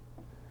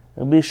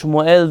 Rabbi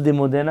Shmuel de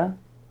Modena,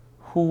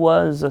 who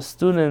was a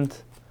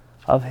student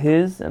of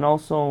his and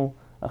also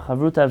a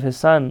chavruta of his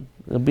son,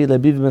 Rabbi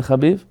Labiv ben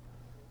Chabib,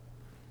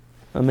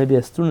 or maybe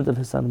a student of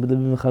his son, Rabbi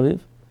Labiv ben Chabib.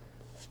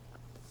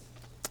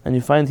 And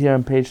you find here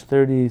on page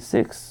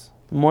 36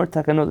 more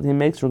takanot that he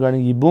makes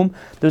regarding Yibum.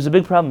 There's a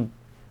big problem.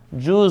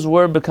 Jews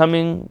were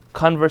becoming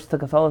converts to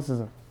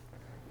Catholicism.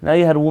 Now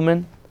you had a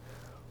woman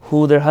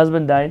who their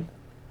husband died.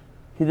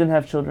 He didn't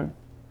have children.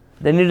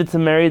 They needed to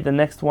marry the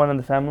next one in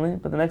the family,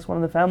 but the next one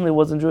in the family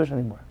wasn't Jewish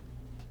anymore.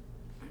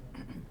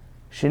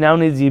 She now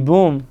needs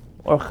Yibum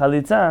or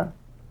Chalitza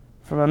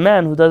from a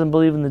man who doesn't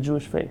believe in the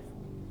Jewish faith.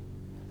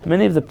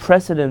 Many of the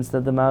precedents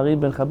that the Ma'ari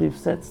ben Chabib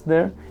sets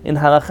there in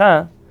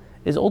Halakha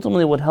is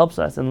ultimately what helps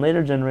us in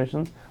later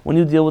generations when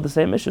you deal with the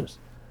same issues.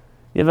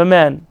 You have a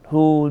man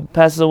who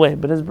passes away,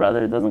 but his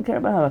brother doesn't care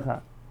about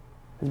halakha.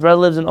 His brother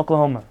lives in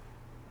Oklahoma,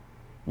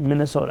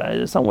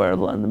 Minnesota, somewhere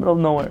in the middle of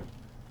nowhere.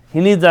 He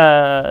needs he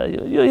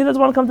doesn't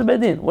want to come to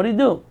Beit Din. What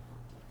do?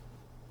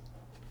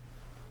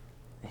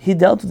 He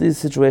dealt with these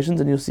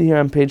situations, and you'll see here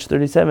on page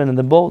 37 in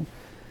the bold.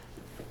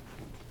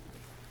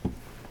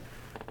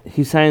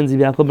 He signs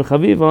Yaakov ben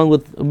Chabib along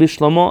with Rabbi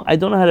Shlomo. I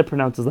don't know how to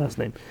pronounce his last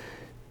name.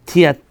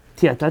 Tiatzak.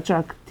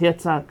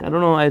 I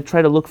don't know. I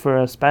tried to look for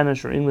a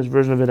Spanish or English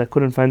version of it. I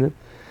couldn't find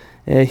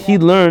it. He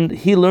learned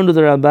with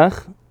the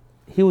Rabach.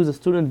 He was a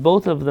student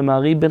both of the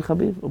Ma'ari ben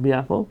Chabib, Rabbi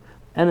Yaakov,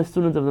 and a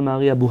student of the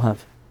Ma'ari Abu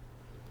Hav.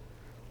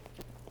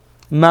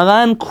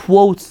 Maran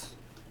quotes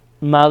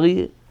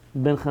Ma'ari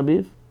ben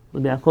Chabib,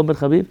 Rabbi Yaakov ben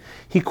Chabib.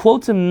 He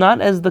quotes him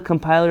not as the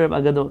compiler of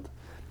Agadot.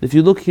 If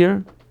you look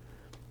here,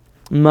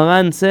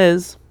 Maran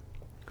says,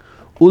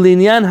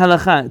 Ulinyan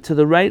halacha, to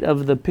the right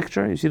of the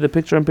picture. You see the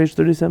picture on page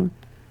 37?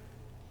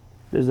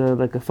 There's a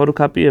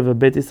photocopy of a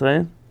Beit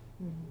Israel.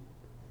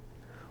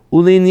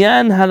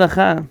 Ulinyan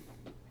halacha.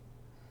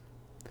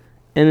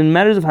 And in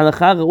matters of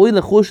halacha, ra'ui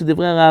lechush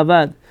divrei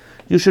Ravad.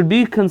 You should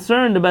be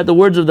concerned about the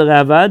words of the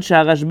Ravad.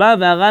 Sha'Rashba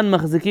ve'Aran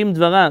machzikim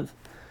dvarav.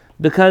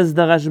 Because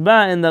the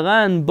Rashba and the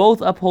Ran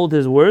both uphold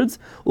his words.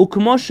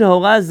 Ukmo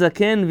shehora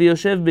zaken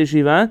v'yoshev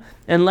b'yeshiva.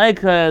 And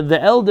like the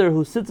elder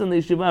who sits in the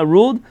yeshiva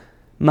ruled,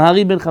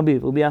 Ma'ari ben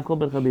Chabib, Rabbi Yaakov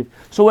ben Chabib.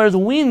 So whereas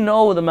we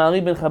know the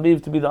Ma'ari ben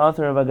Chabib to be the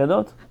author of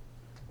Agadot,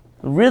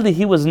 really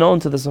he was known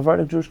to the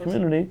Sephardic Jewish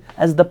community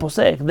as the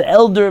posek, the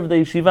elder of the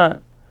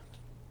yeshiva.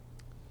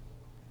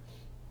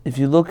 If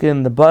you look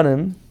in the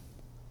bottom,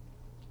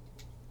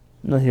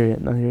 not here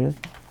yet, the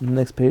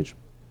next page.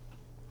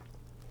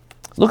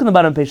 Look in the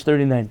bottom, page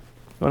 39. You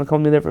want to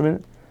come with me there for a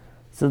minute?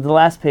 So the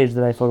last page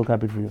that I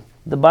photocopied for you.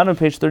 The bottom of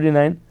page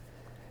 39,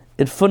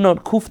 it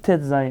footnote Kuf Tet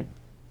Zayin.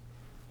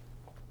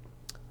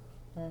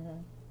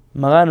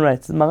 Maran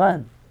writes,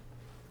 Maran.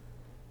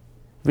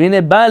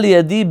 והנה בא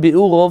לידי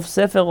ביאור רוב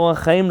ספר אורח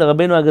חיים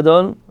לרבנו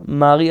הגדול,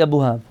 Ma'ari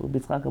Abu Hav,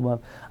 ביצחק אבו Hav.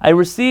 I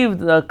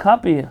received a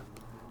copy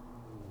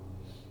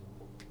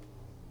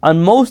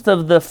on most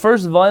of the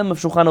first volume of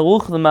Shulchan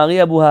Aruch, the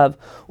Ma'ari Abu Hav,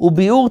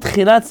 וביאור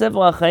תחילת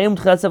ספר החיים,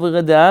 תחילת ספר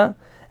ירא דעה,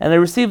 And I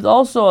received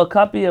also a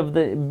copy of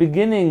the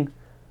beginning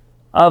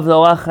of the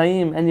Orach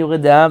Chaim and Yoreh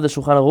De'ah of the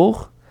Shulchan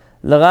Aruch,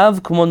 לרב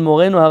כמון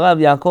מורנו הרב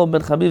יעקב בן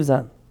חביב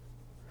ז"ל.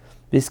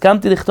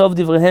 והסכמתי לכתוב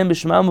דבריהם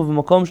בשמם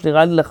ובמקום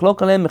שנראה לי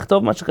לחלוק עליהם,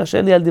 לכתוב מה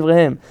שקשה לי על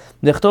דבריהם,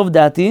 לכתוב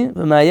דעתי,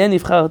 ומעיין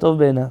יבחר הטוב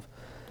בעיניו.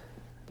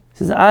 He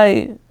says,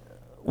 I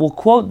will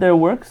quote their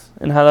works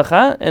in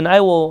halakha, and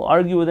I will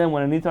argue with them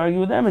when I need to argue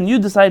with them, and you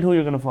decide who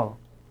you're going to follow.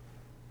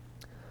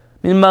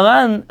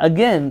 Maran,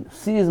 again,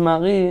 sees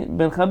Mari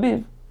ben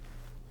Chabib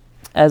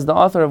as the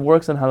author of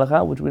works in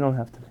halakha, which we don't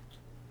have today.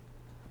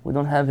 We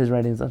don't have his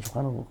writings on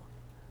Shulchan Aruch.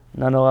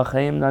 Nan Orach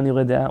Chaim, nan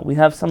Yoreh De'ah. We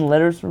have some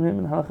letters from him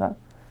in halakha,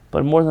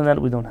 but more than that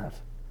we don't have.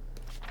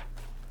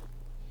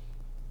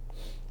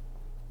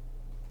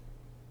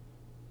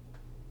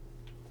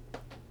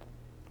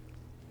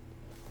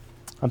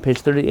 On page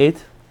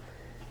 38,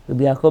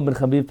 Rabbi Yaakov ben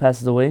Chabib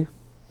passes away.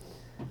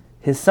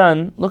 His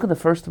son, look at the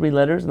first three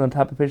letters on the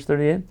top of page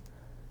 38.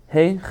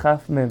 Hey,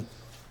 Chaf, Mem.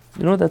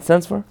 You know what that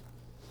stands for?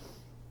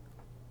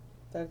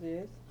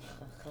 38.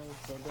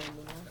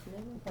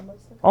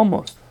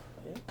 Almost.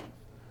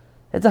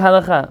 It's a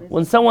halakha.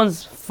 When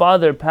someone's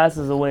father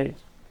passes away,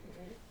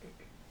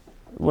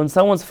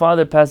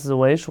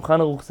 Shulchan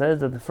Aruch says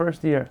that the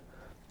first year,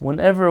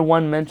 whenever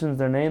one mentions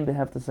their name, they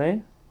have to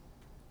say,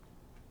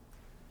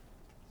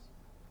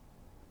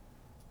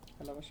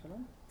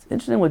 it's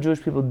interesting what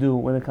Jewish people do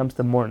when it comes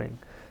to mourning,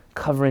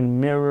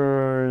 covering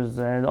mirrors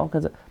and all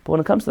kinds of. But when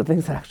it comes to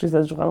things that actually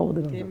says Shulchan Aruch,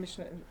 they don't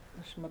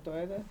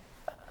do.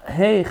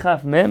 Hey,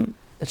 Chaf, Mem.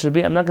 It should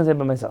be. I'm not going to say it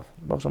by myself.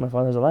 Baruch Shem, my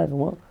father's alive and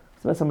well.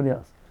 It's by somebody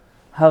else.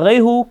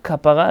 Harehu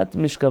kaparat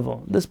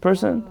mishkavo. This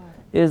person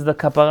is the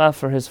kapara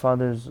for his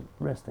father's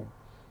resting.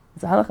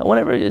 It's a halakha.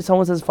 Whenever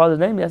someone says his father's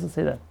name, he has to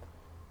say that.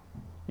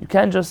 You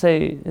can't just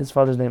say his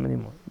father's name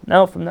anymore.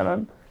 Now, from then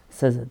on, he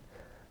says it.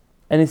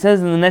 And he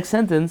says in the next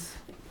sentence,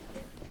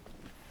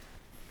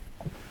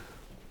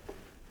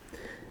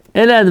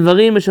 These are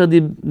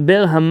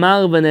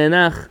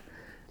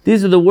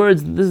the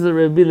words, this is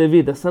Rabbi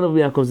Levi, the son of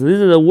Yaakov. So these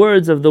are the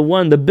words of the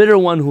one, the bitter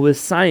one who is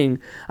sighing.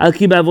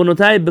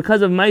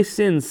 Because of my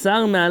sins, it's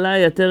talking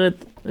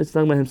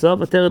about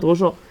himself,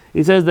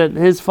 he says that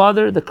his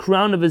father, the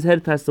crown of his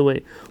head passed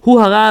away.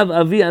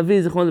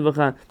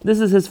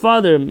 This is his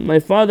father, my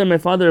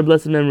father of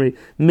blessed memory.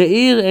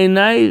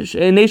 He's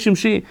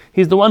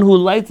the one who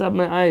lights up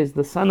my eyes,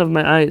 the sun of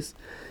my eyes.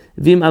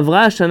 He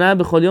says,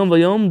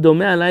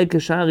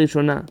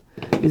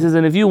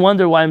 and if you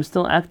wonder why I'm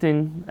still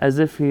acting as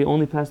if he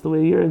only passed away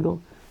a year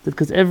ago, it's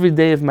because every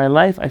day of my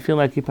life I feel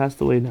like he passed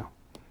away now.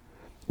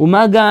 He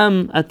said,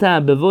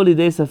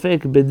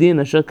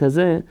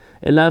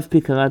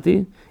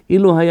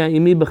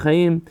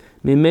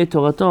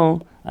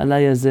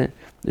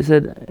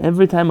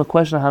 every time a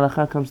question of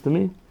halakha comes to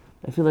me,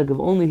 I feel like if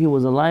only he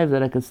was alive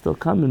that I could still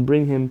come and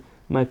bring him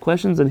my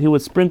questions and he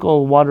would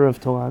sprinkle water of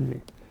Torah on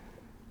me.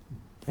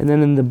 And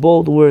then in the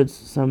bold words,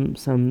 some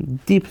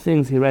deep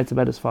things he writes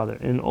about his father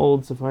in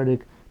old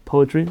Sephardic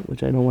poetry,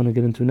 which I don't want to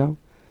get into now.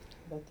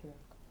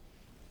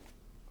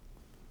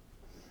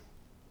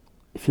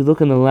 If you look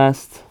in the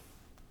last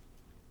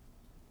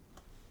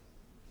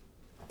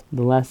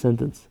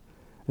sentence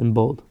in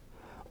bold,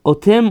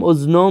 Otem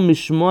ozno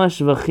mishmoa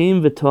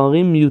shvachim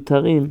v'toarim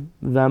miyutarim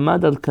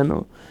v'amad al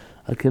kano.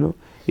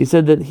 He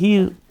said that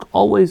he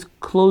always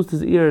closed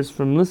his ears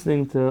from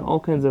listening to all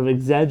kinds of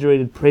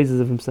exaggerated praises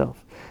of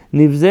himself.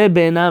 Nivzeh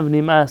be'enav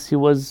nimas. He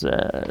was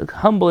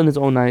humble in his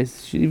own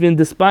eyes, even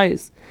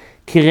despised.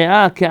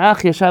 Kire'ah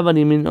ke'ach yashav al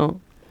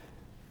yamino.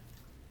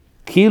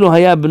 Ki'ilu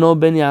haya bno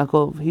ben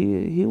Yaakov.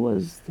 He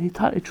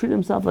treated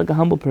himself like a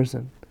humble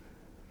person.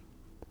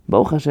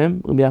 Baruch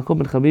Hashem, Rabbi Yaakov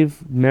ben Chabib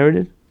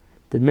merited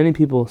that many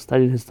people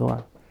studied his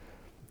Torah.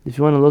 If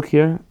you want to look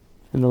here,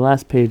 in the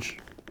last page,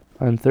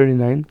 on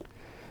 39,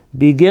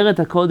 B'igeret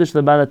HaKodesh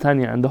Lebal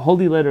Tanya, and the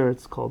holy letter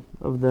it's called,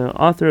 of the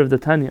author of the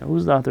Tanya.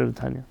 Who's the author of the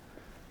Tanya?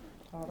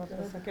 Rav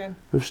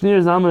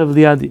Shneur Zalman of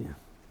Liadi.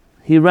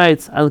 He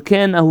writes, Al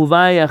ken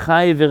ahuvai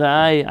achai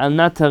v'ra'ai al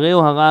na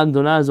tareu hara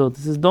gdola azot.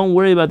 He says, don't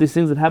worry about these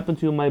things that happen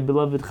to you, my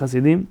beloved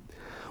Chasidim.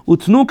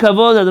 Utnu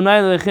kavod Adonai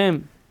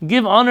Elohechem.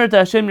 Give honor to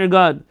Hashem your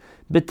God.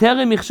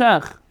 B'terem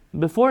ichshach.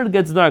 Before it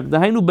gets dark.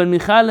 Dahainu ben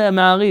mincha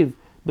le'ma'ariv.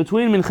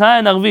 Between mincha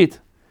and arvit.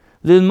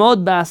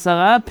 Lilmod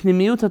ba'asara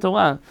pnimiyut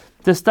haTorah.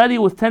 To study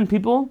with 10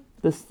 people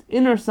the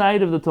inner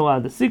side of the Torah,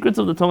 the secrets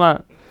of the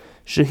Torah.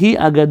 Shehi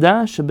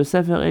agada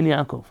shebesefer En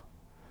Yaakov.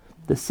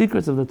 The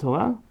secrets of the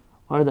Torah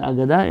are the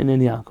Agadah in En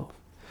Yaakov.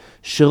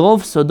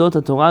 Shirov Sodot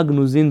HaTorah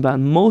Gnuzin Ba.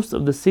 Most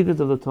of the secrets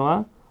of the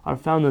Torah are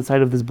found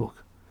inside of this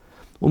book.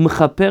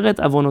 Umechaperet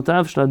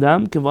avonotav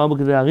shladam kevara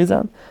b'kedei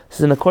Arizal. This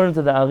is according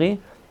to the Ari,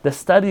 the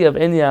study of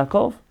En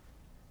Yaakov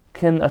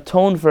can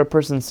atone for a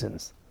person's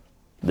sins.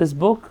 This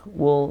book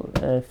will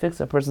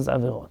fix a person's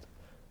averot.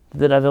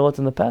 Did averot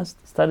in the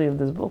past? Study of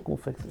this book will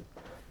fix it.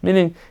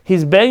 Meaning,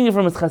 he's begging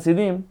from his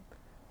Chasidim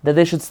that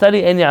they should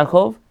study En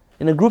Yaakov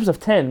in the groups of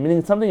 10, meaning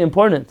it's something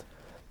important,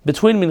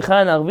 between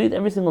Mincha and Arvit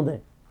every single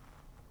day.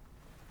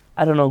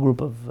 I don't know a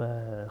group of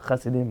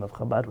Chasidim of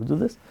Chabad who do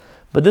this,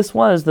 But this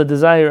was the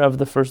desire of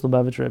the first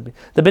Lubavitcher Rebbe.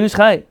 The Ben Ish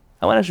Chai,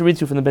 I want to actually read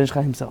to you from the Ben Ish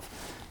Chai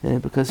himself,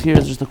 because here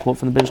is just a quote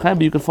from the Ben Ish Chai,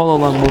 but you can follow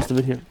along most of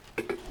it here.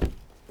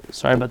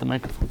 Sorry about the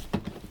microphone.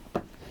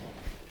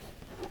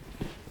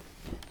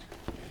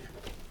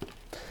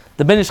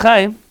 The Ben Ish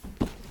Chai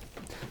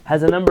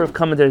has a number of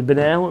commentaries, Ben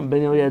Yehu and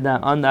Ben Yehoyada,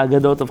 on the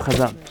Agadot of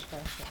Chazal.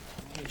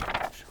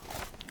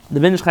 The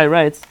Ben Ish Chai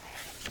writes,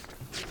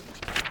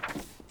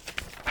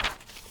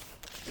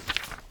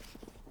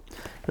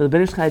 the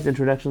Ben Ish Chai's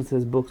introductions to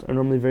his books are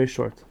normally very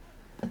short.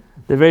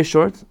 They're very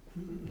short,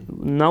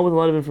 not with a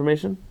lot of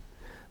information.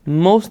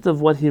 Most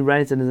of what he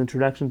writes in his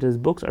introduction to his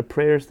books are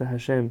prayers to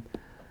Hashem,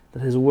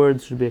 that his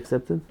words should be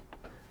accepted,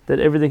 that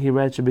everything he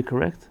writes should be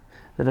correct,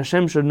 that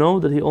Hashem should know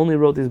that he only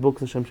wrote these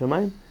books Hashem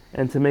Shamayim,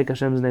 and to make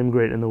Hashem's name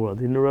great in the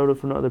world. He never wrote it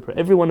for no other prayer.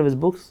 Every one of his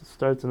books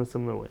starts in a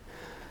similar way.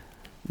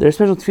 There are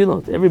special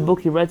tefillot. Every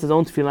book he writes his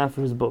own tefillah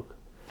for his book.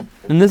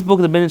 In this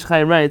book, the Ben Ish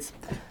Chai writes,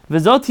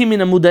 "V'zoti min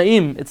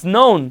amudaim." It's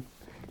known.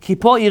 Ki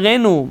po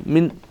irenu,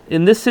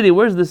 in this city.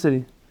 Where's this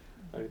city?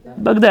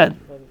 Baghdad.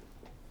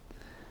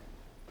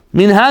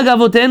 Minhag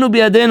avotenu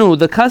biadenu.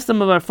 The custom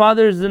of our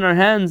fathers is in our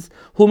hands.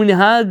 Hu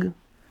minhag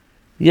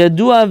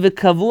yadua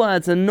v'kavua.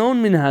 It's a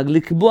known minhag.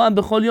 Likbua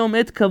b'chol yom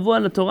et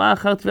kavua laTorah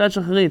achar tfilat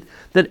shacharit.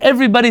 That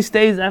everybody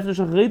stays after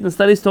shacharit and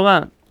studies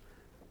Torah.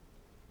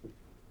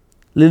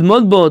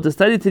 Lilmod bo, to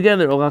study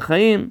together. Orach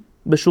Chaim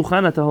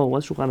b'shulchan hatahor.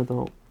 What's shulchan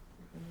hatahor?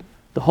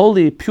 The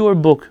holy, pure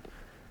book.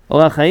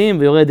 Orach Chaim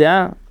v'yorei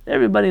de'ah.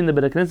 Everybody in the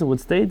Beit HaKnesset would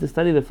stay to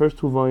study the first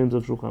 2 volumes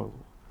of Shulchan Aruch.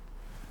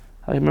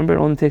 I remember it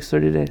only takes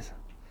 30 days.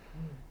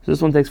 So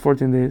this one takes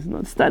 14 days.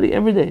 No, study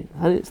every day.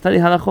 Study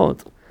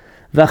halachot.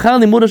 ואחר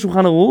לימוד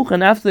השולחן ערוך,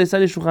 and after they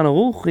study שולחן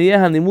ערוך,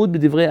 יהיה הלימוד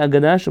בדברי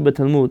אגדה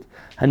שבתלמוד,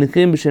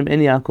 הנקראים בשם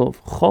עין יעקב,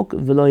 חוק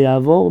ולא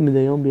יעבור מדי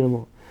יום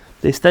ביומו.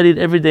 They studied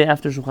every day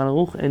after Shulchan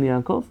Aruch, עין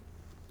יעקב,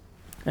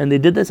 and they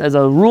did this as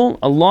a rule,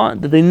 a law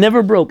that they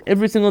never broke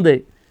every single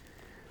day.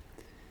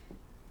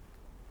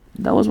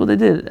 That was what they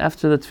did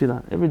after the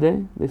tefillah. Every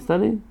day they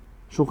study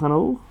Shulchan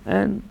Aruch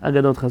and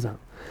Agadot Chazal.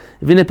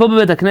 והנה פה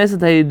בבית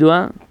הכנסת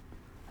הידועה,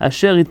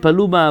 אשר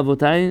התפללו בה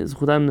אבותיי,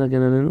 זכותם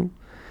להגן עלינו.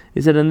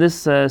 He said in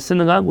this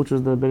synagogue, which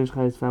was the Ben Ish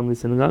Chai's family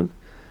synagogue,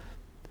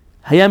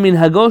 היה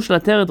מנהגו של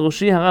עטרת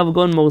ראשי הרב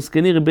גאון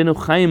מורסקני רבנו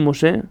חיים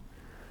משה,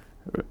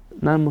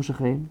 not Moshe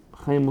Chaim,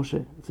 Chaim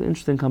Moshe. It's an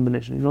interesting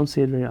combination. You don't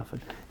see it very often.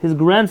 His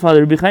grandfather,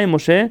 Rabbi Chaim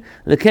Moshe,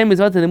 לקיים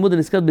מצוות הלימוד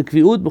הנזכרת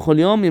בקביעות בכל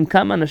יום עם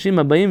כמה אנשים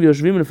הבאים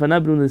ויושבים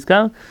לפניו בלימוד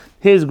הנזכר.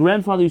 His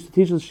grandfather used to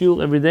teach us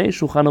shiur every day,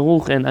 שולחן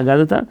ערוך and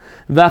אגדתא.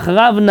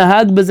 ואחריו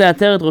נהג בזה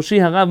עטרת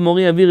ראשי הרב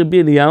מורי אבי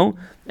רבי אליהו.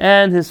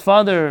 And his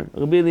father,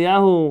 Rabbi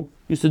Eliyahu,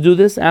 used to do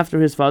this after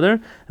his father.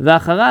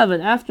 ואחריו,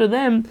 and after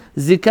them,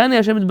 זיכני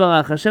השם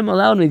יתברך. Hashem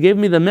allowed me, gave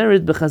me the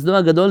merit בחסדו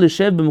הגדול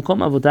לשב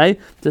במקום אבותיי,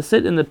 to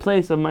sit in the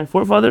place of my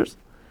forefathers.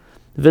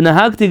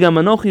 ונהגתי גם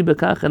אנוכי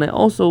בכך, and I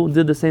also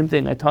did the same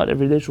thing. I taught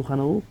every day שולחן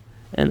ערוך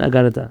and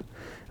אגדתא.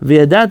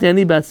 וידעתי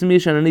אני בעצמי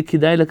שאני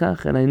כדאי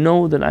לכך, and I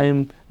know that I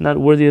am not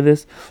worthy of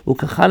this.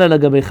 וכחל על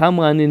הגבי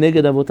חמרה אני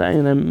נגד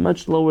אבותיי, and I'm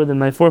much lower than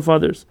my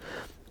forefathers.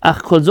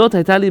 אך כל זאת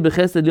הייתה לי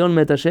בחסד עליון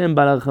מאת השם,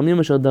 בעל הרחמים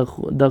אשר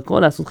דרכו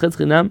לעשות חסד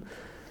חינם.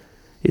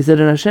 He said,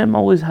 and Hashem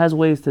always has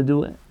ways to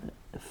do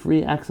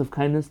free acts of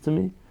kindness to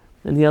me,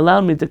 and He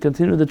allowed me to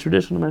continue the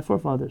tradition of my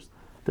forefathers,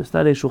 to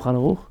study Shulchan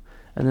Aruch,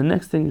 and the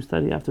next thing you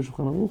study after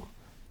Shulchan Aruch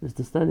is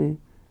to study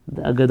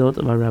the Agadot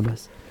of our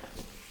rabbis.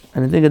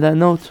 And I think at that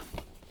note,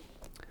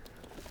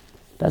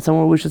 that's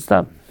somewhere we should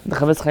stop. The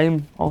Chavetz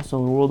Chaim also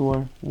in World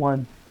War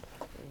I,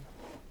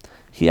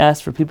 he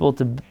asked for people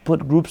to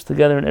put groups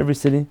together in every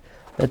city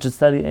that should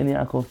study Ein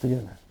Yaakov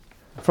together.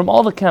 From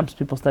all the camps,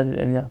 people studied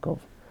Ein Yaakov.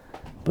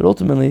 But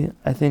ultimately,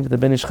 I think the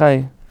Ben Ish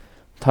Chai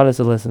taught us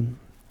a lesson.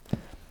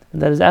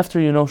 And that is after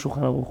you know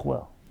Shulchan Aruch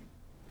well,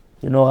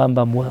 you know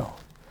Rambam well.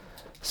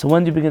 So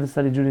when do you begin to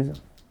study Judaism?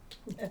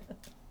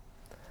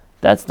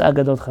 That's the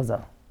Agadot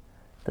Chazal,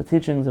 the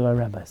teachings of our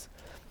rabbis.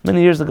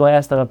 Many years ago, I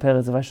asked Rav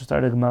Peretz if I should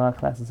start a Gemara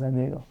class in San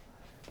Diego.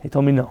 He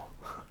told me no.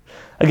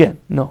 Again,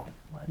 no.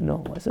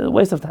 I said,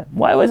 waste of time.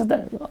 Why waste of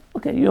time?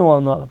 Okay, you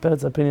all know Rav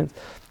Peretz's opinions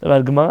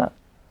about Gemara.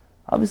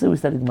 Obviously, we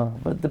study Gemara,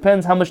 but it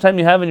depends how much time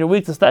you have in your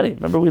week to study.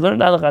 Remember, we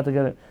learned Halakha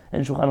together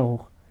in Shulchan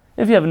Aruch.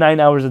 If you have 9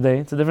 hours a day,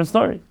 it's a different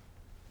story.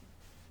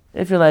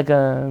 If you're like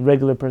a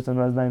regular person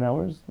who has 9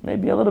 hours,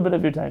 maybe a little bit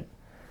of your time.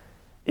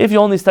 If you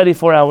only study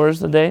 4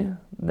 hours a day,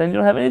 then you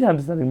don't have any time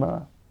to study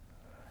Gemara.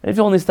 If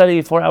you only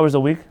study 4 hours a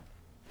week,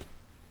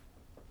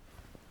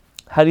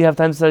 how do you have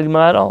time to study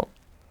Gemara at all?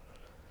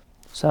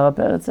 So Rav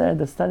Peretz said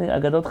that studying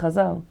Agadot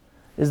Chazal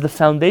is the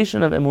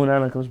foundation of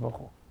Emunah in HaKadosh Baruch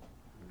Hu.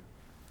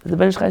 The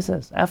Ben Ish Chai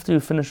says, after you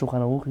finish Shulchan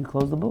Aruch, you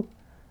close the book,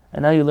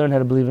 and now you learn how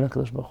to believe in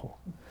HaKadosh Baruch Hu.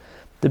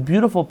 The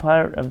beautiful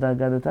part of the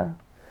Agadata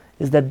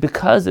is that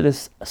because it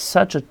is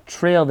such a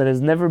trail that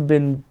has never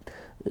been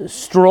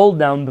strolled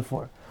down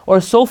before, or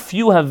so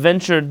few have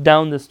ventured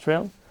down this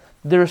trail,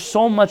 there is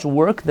so much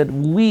work that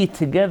we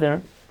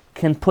together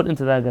can put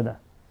into the Agadah.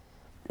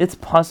 It's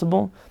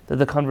possible that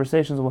the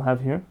conversations we'll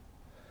have here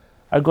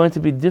are going to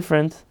be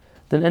different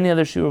than any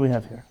other shiur we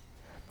have here.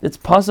 It's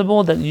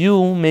possible that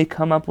you may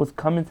come up with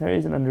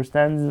commentaries and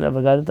understandings of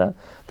Agadah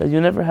that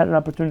you never had an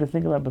opportunity to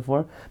think about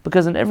before,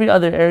 because in every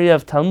other area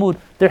of Talmud,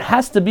 there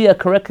has to be a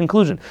correct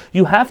conclusion.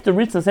 You have to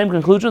reach the same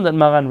conclusion that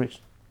Maran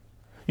reached.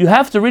 You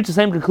have to reach the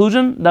same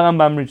conclusion that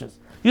Rambam reaches.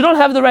 You don't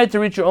have the right to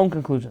reach your own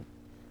conclusion.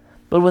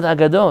 But with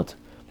Agadot,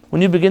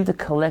 when you begin to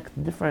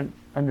collect different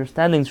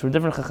understandings from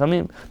different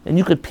Chachamim, and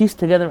you could piece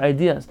together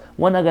ideas,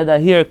 one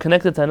Agadah here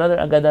connected to another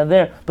Agadah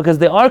there, because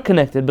they are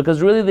connected,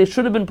 because really they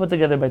should have been put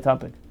together by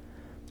topic.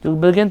 To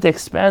begin to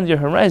expand your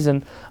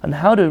horizon on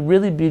how to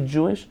really be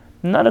Jewish,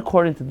 not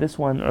according to this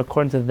one, or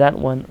according to that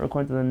one, or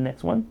according to the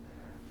next one,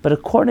 but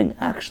according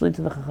actually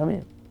to the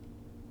Chachamim.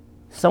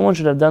 Someone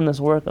should have done this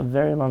work a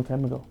very long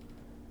time ago,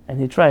 and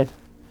he tried.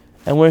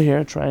 And we're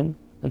here trying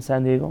in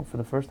San Diego for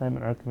the first time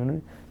in our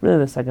community, really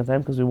the second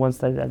time, because we once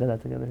studied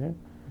Agadah together here,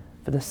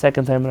 for the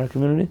second time in our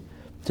community,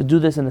 to do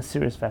this in a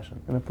serious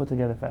fashion, in a put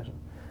together fashion.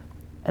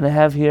 And I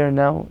have here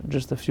now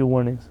just a few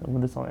warnings, and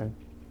with this I'll end.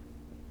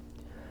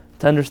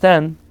 To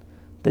understand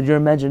that your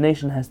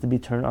imagination has to be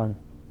turned on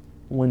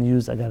when you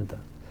use Agadah.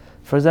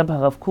 For example,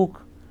 Rav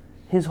Kook,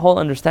 his whole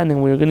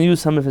understanding, we're going to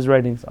use some of his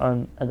writings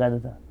on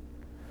Agadah.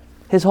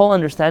 His whole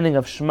understanding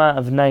of Shema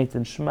of night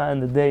and Shema in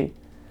the day,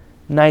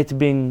 night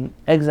being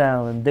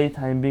exile and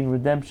daytime being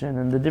redemption,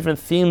 and the different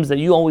themes that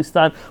you always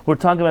thought were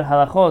talking about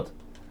halachot,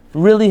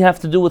 really have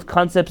to do with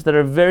concepts that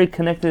are very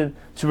connected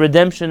to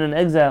redemption and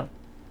exile,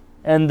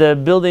 and the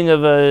building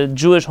of a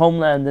Jewish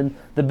homeland, and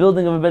the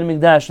building of a Bet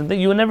Mikdash. And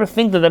you would never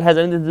think that that has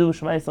anything to do with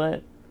Shema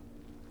Yisrael.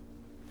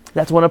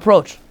 That's one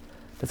approach.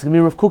 That's going to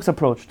be Rav Kook's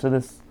approach to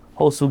this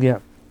whole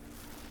sugya.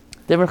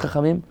 Different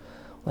Chachamim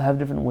will have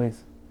different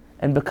ways.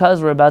 And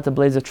because we're about to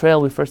blaze a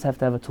trail, we first have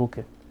to have a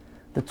toolkit.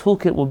 The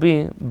toolkit will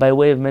be by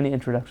way of many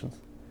introductions.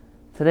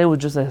 Today was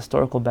just a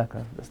historical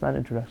background. It's not an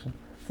introduction.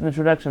 It's an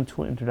introduction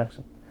to an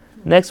introduction.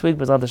 Next week,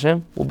 B'ezrat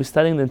Hashem, we'll be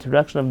studying the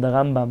introduction of the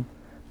Rambam,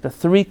 the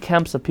three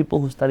camps of people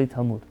who study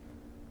Talmud.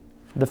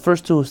 The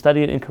first two who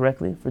study it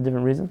incorrectly for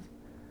different reasons,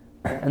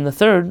 and the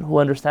third who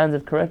understands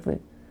it correctly.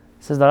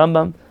 Says the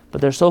Rambam, but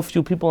there's so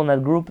few people in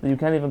that group that you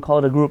can't even call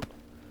it a group.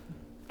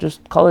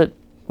 Just call it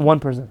one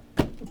person.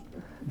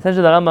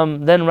 Essentially, the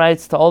Rambam then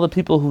writes to all the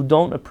people who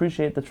don't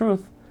appreciate the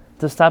truth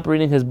to stop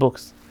reading his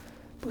books,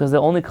 because they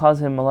only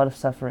cause him a lot of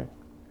suffering.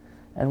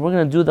 And we're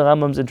going to do the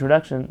Rambam's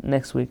introduction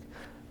next week.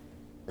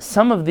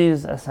 Some of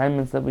these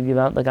assignments that we give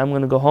out, like I'm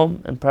going to go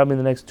home and probably in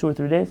the next 2 or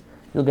 3 days,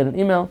 you'll get an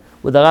email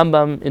with the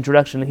Rambam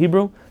introduction in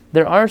Hebrew.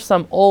 There's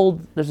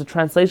a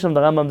translation of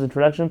the Rambam's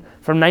introduction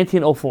from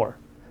 1904.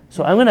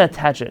 So I'm going to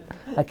attach it.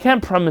 I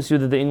can't promise you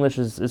that the English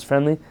is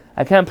friendly.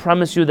 I can't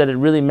promise you that it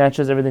really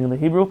matches everything in the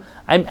Hebrew.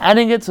 I'm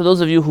adding it so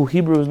those of you who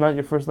Hebrew is not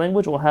your first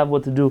language will have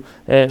what to do.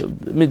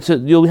 So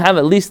you'll have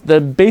at least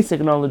the basic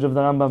knowledge of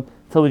the Rambam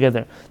till we get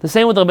there. The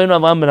same with Rabbeinu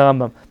Avraham ben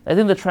Rambam. I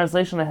think the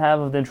translation I have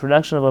of the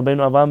introduction of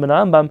Rabbeinu Avraham ben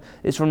Rambam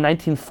is from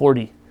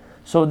 1940.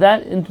 So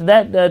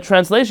that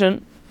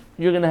translation,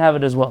 you're going to have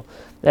it as well.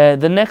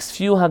 The next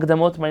few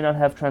Hagdamot might not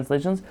have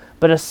translations,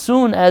 but as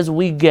soon as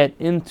we get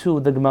into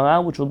the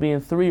Gemara, which will be in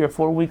 3 or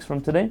 4 weeks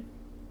from today,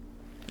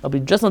 I'll be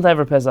just on time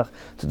for Pesach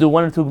to do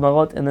 1 or 2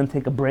 Gemarot and then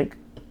take a break.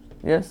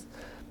 Yes?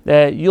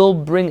 You'll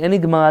bring any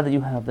Gemara that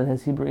you have that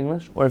has Hebrew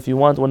English, or if you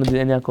want one of the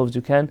En Yaakovs,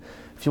 you can.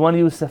 If you want to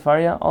use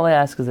Sefaria, all I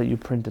ask is that you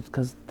print it,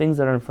 because things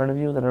that are in front of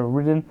you that are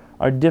written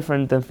are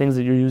different than things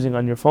that you're using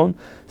on your phone.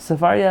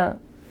 Sefaria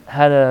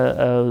had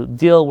a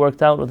deal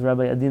worked out with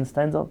Rabbi Adin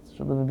Steinsaltz,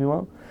 should live and be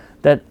well,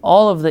 that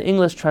all of the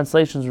English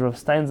translations of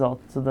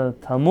Steinsaltz to the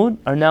Talmud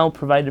are now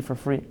provided for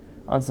free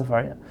on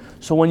Sefaria.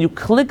 So when you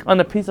click on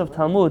a piece of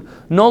Talmud,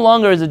 no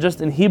longer is it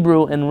just in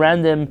Hebrew and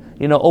random,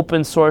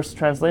 open source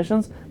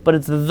translations, but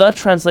it's the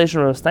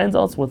translation of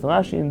Steinsaltz with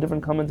Rashi and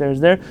different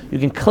commentaries there. You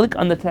can click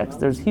on the text.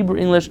 There's Hebrew,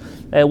 English.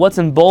 What's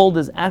in bold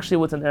is actually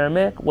what's in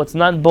Aramaic. What's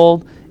not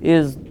bold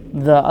is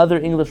the other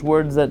English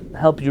words that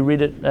help you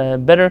read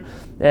it better.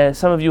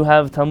 Some of you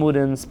have Talmud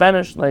in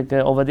Spanish, like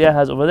Ovadia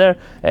has over there.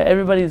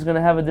 Everybody's going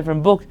to have a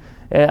different book.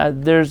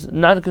 There's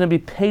not going to be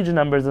page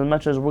numbers as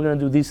much as we're going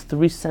to do these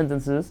 3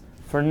 sentences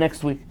for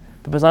next week.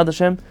 But B'ezrat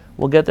Hashem,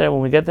 we'll get there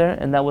when we get there,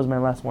 and that was my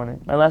last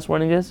warning. My last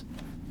warning is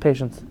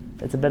patience.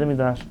 It's a Bet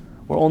Midrash.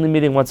 We're only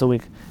meeting once a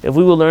week. If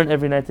we will learn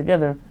every night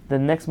together,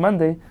 then next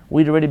Monday,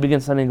 we'd already begin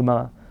studying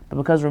Gemara. But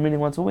because we're meeting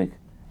once a week,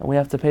 and we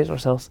have to pace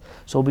ourselves,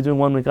 so we'll be doing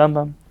 1 week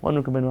Rambam, 1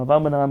 week Rabbeinu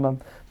Avraham ben Rambam,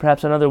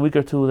 perhaps another week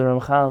or 2 the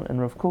Ramchal and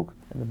Rav Kook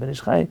and the Ben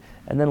Ish Chai,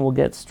 and then we'll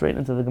get straight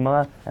into the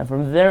Gemara. And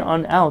from there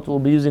on out, we'll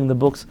be using the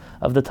books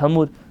of the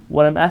Talmud.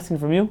 What I'm asking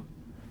from you,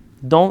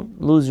 don't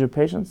lose your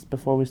patience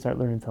before we start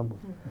learning Talmud.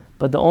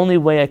 But the only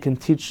way I can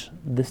teach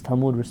this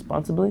Talmud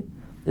responsibly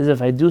is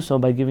if I do so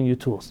by giving you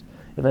tools.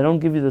 If I don't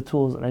give you the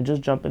tools and I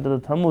just jump into the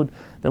Talmud,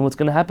 then what's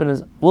going to happen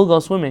is we'll go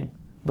swimming,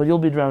 but you'll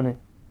be drowning.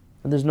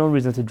 And there's no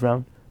reason to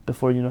drown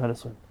before you know how to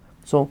swim.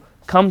 So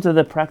come to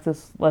the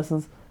practice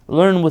lessons,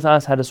 learn with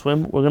us how to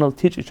swim. We're going to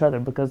teach each other,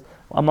 because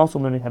I'm also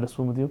learning how to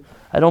swim with you.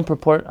 I don't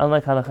purport,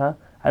 unlike Halakha,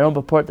 I don't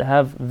purport to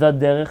have the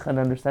derech and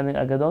understanding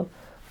Agadot,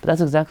 but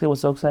that's exactly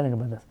what's so exciting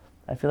about this.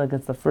 I feel like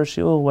it's the first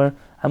shiur where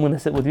I'm going to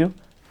sit with you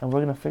and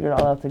we're going to figure it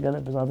all out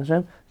together. B'ezrat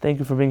Hashem. Thank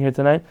you for being here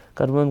tonight.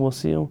 God willing, we'll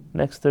see you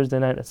next Thursday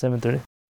night at 7:30.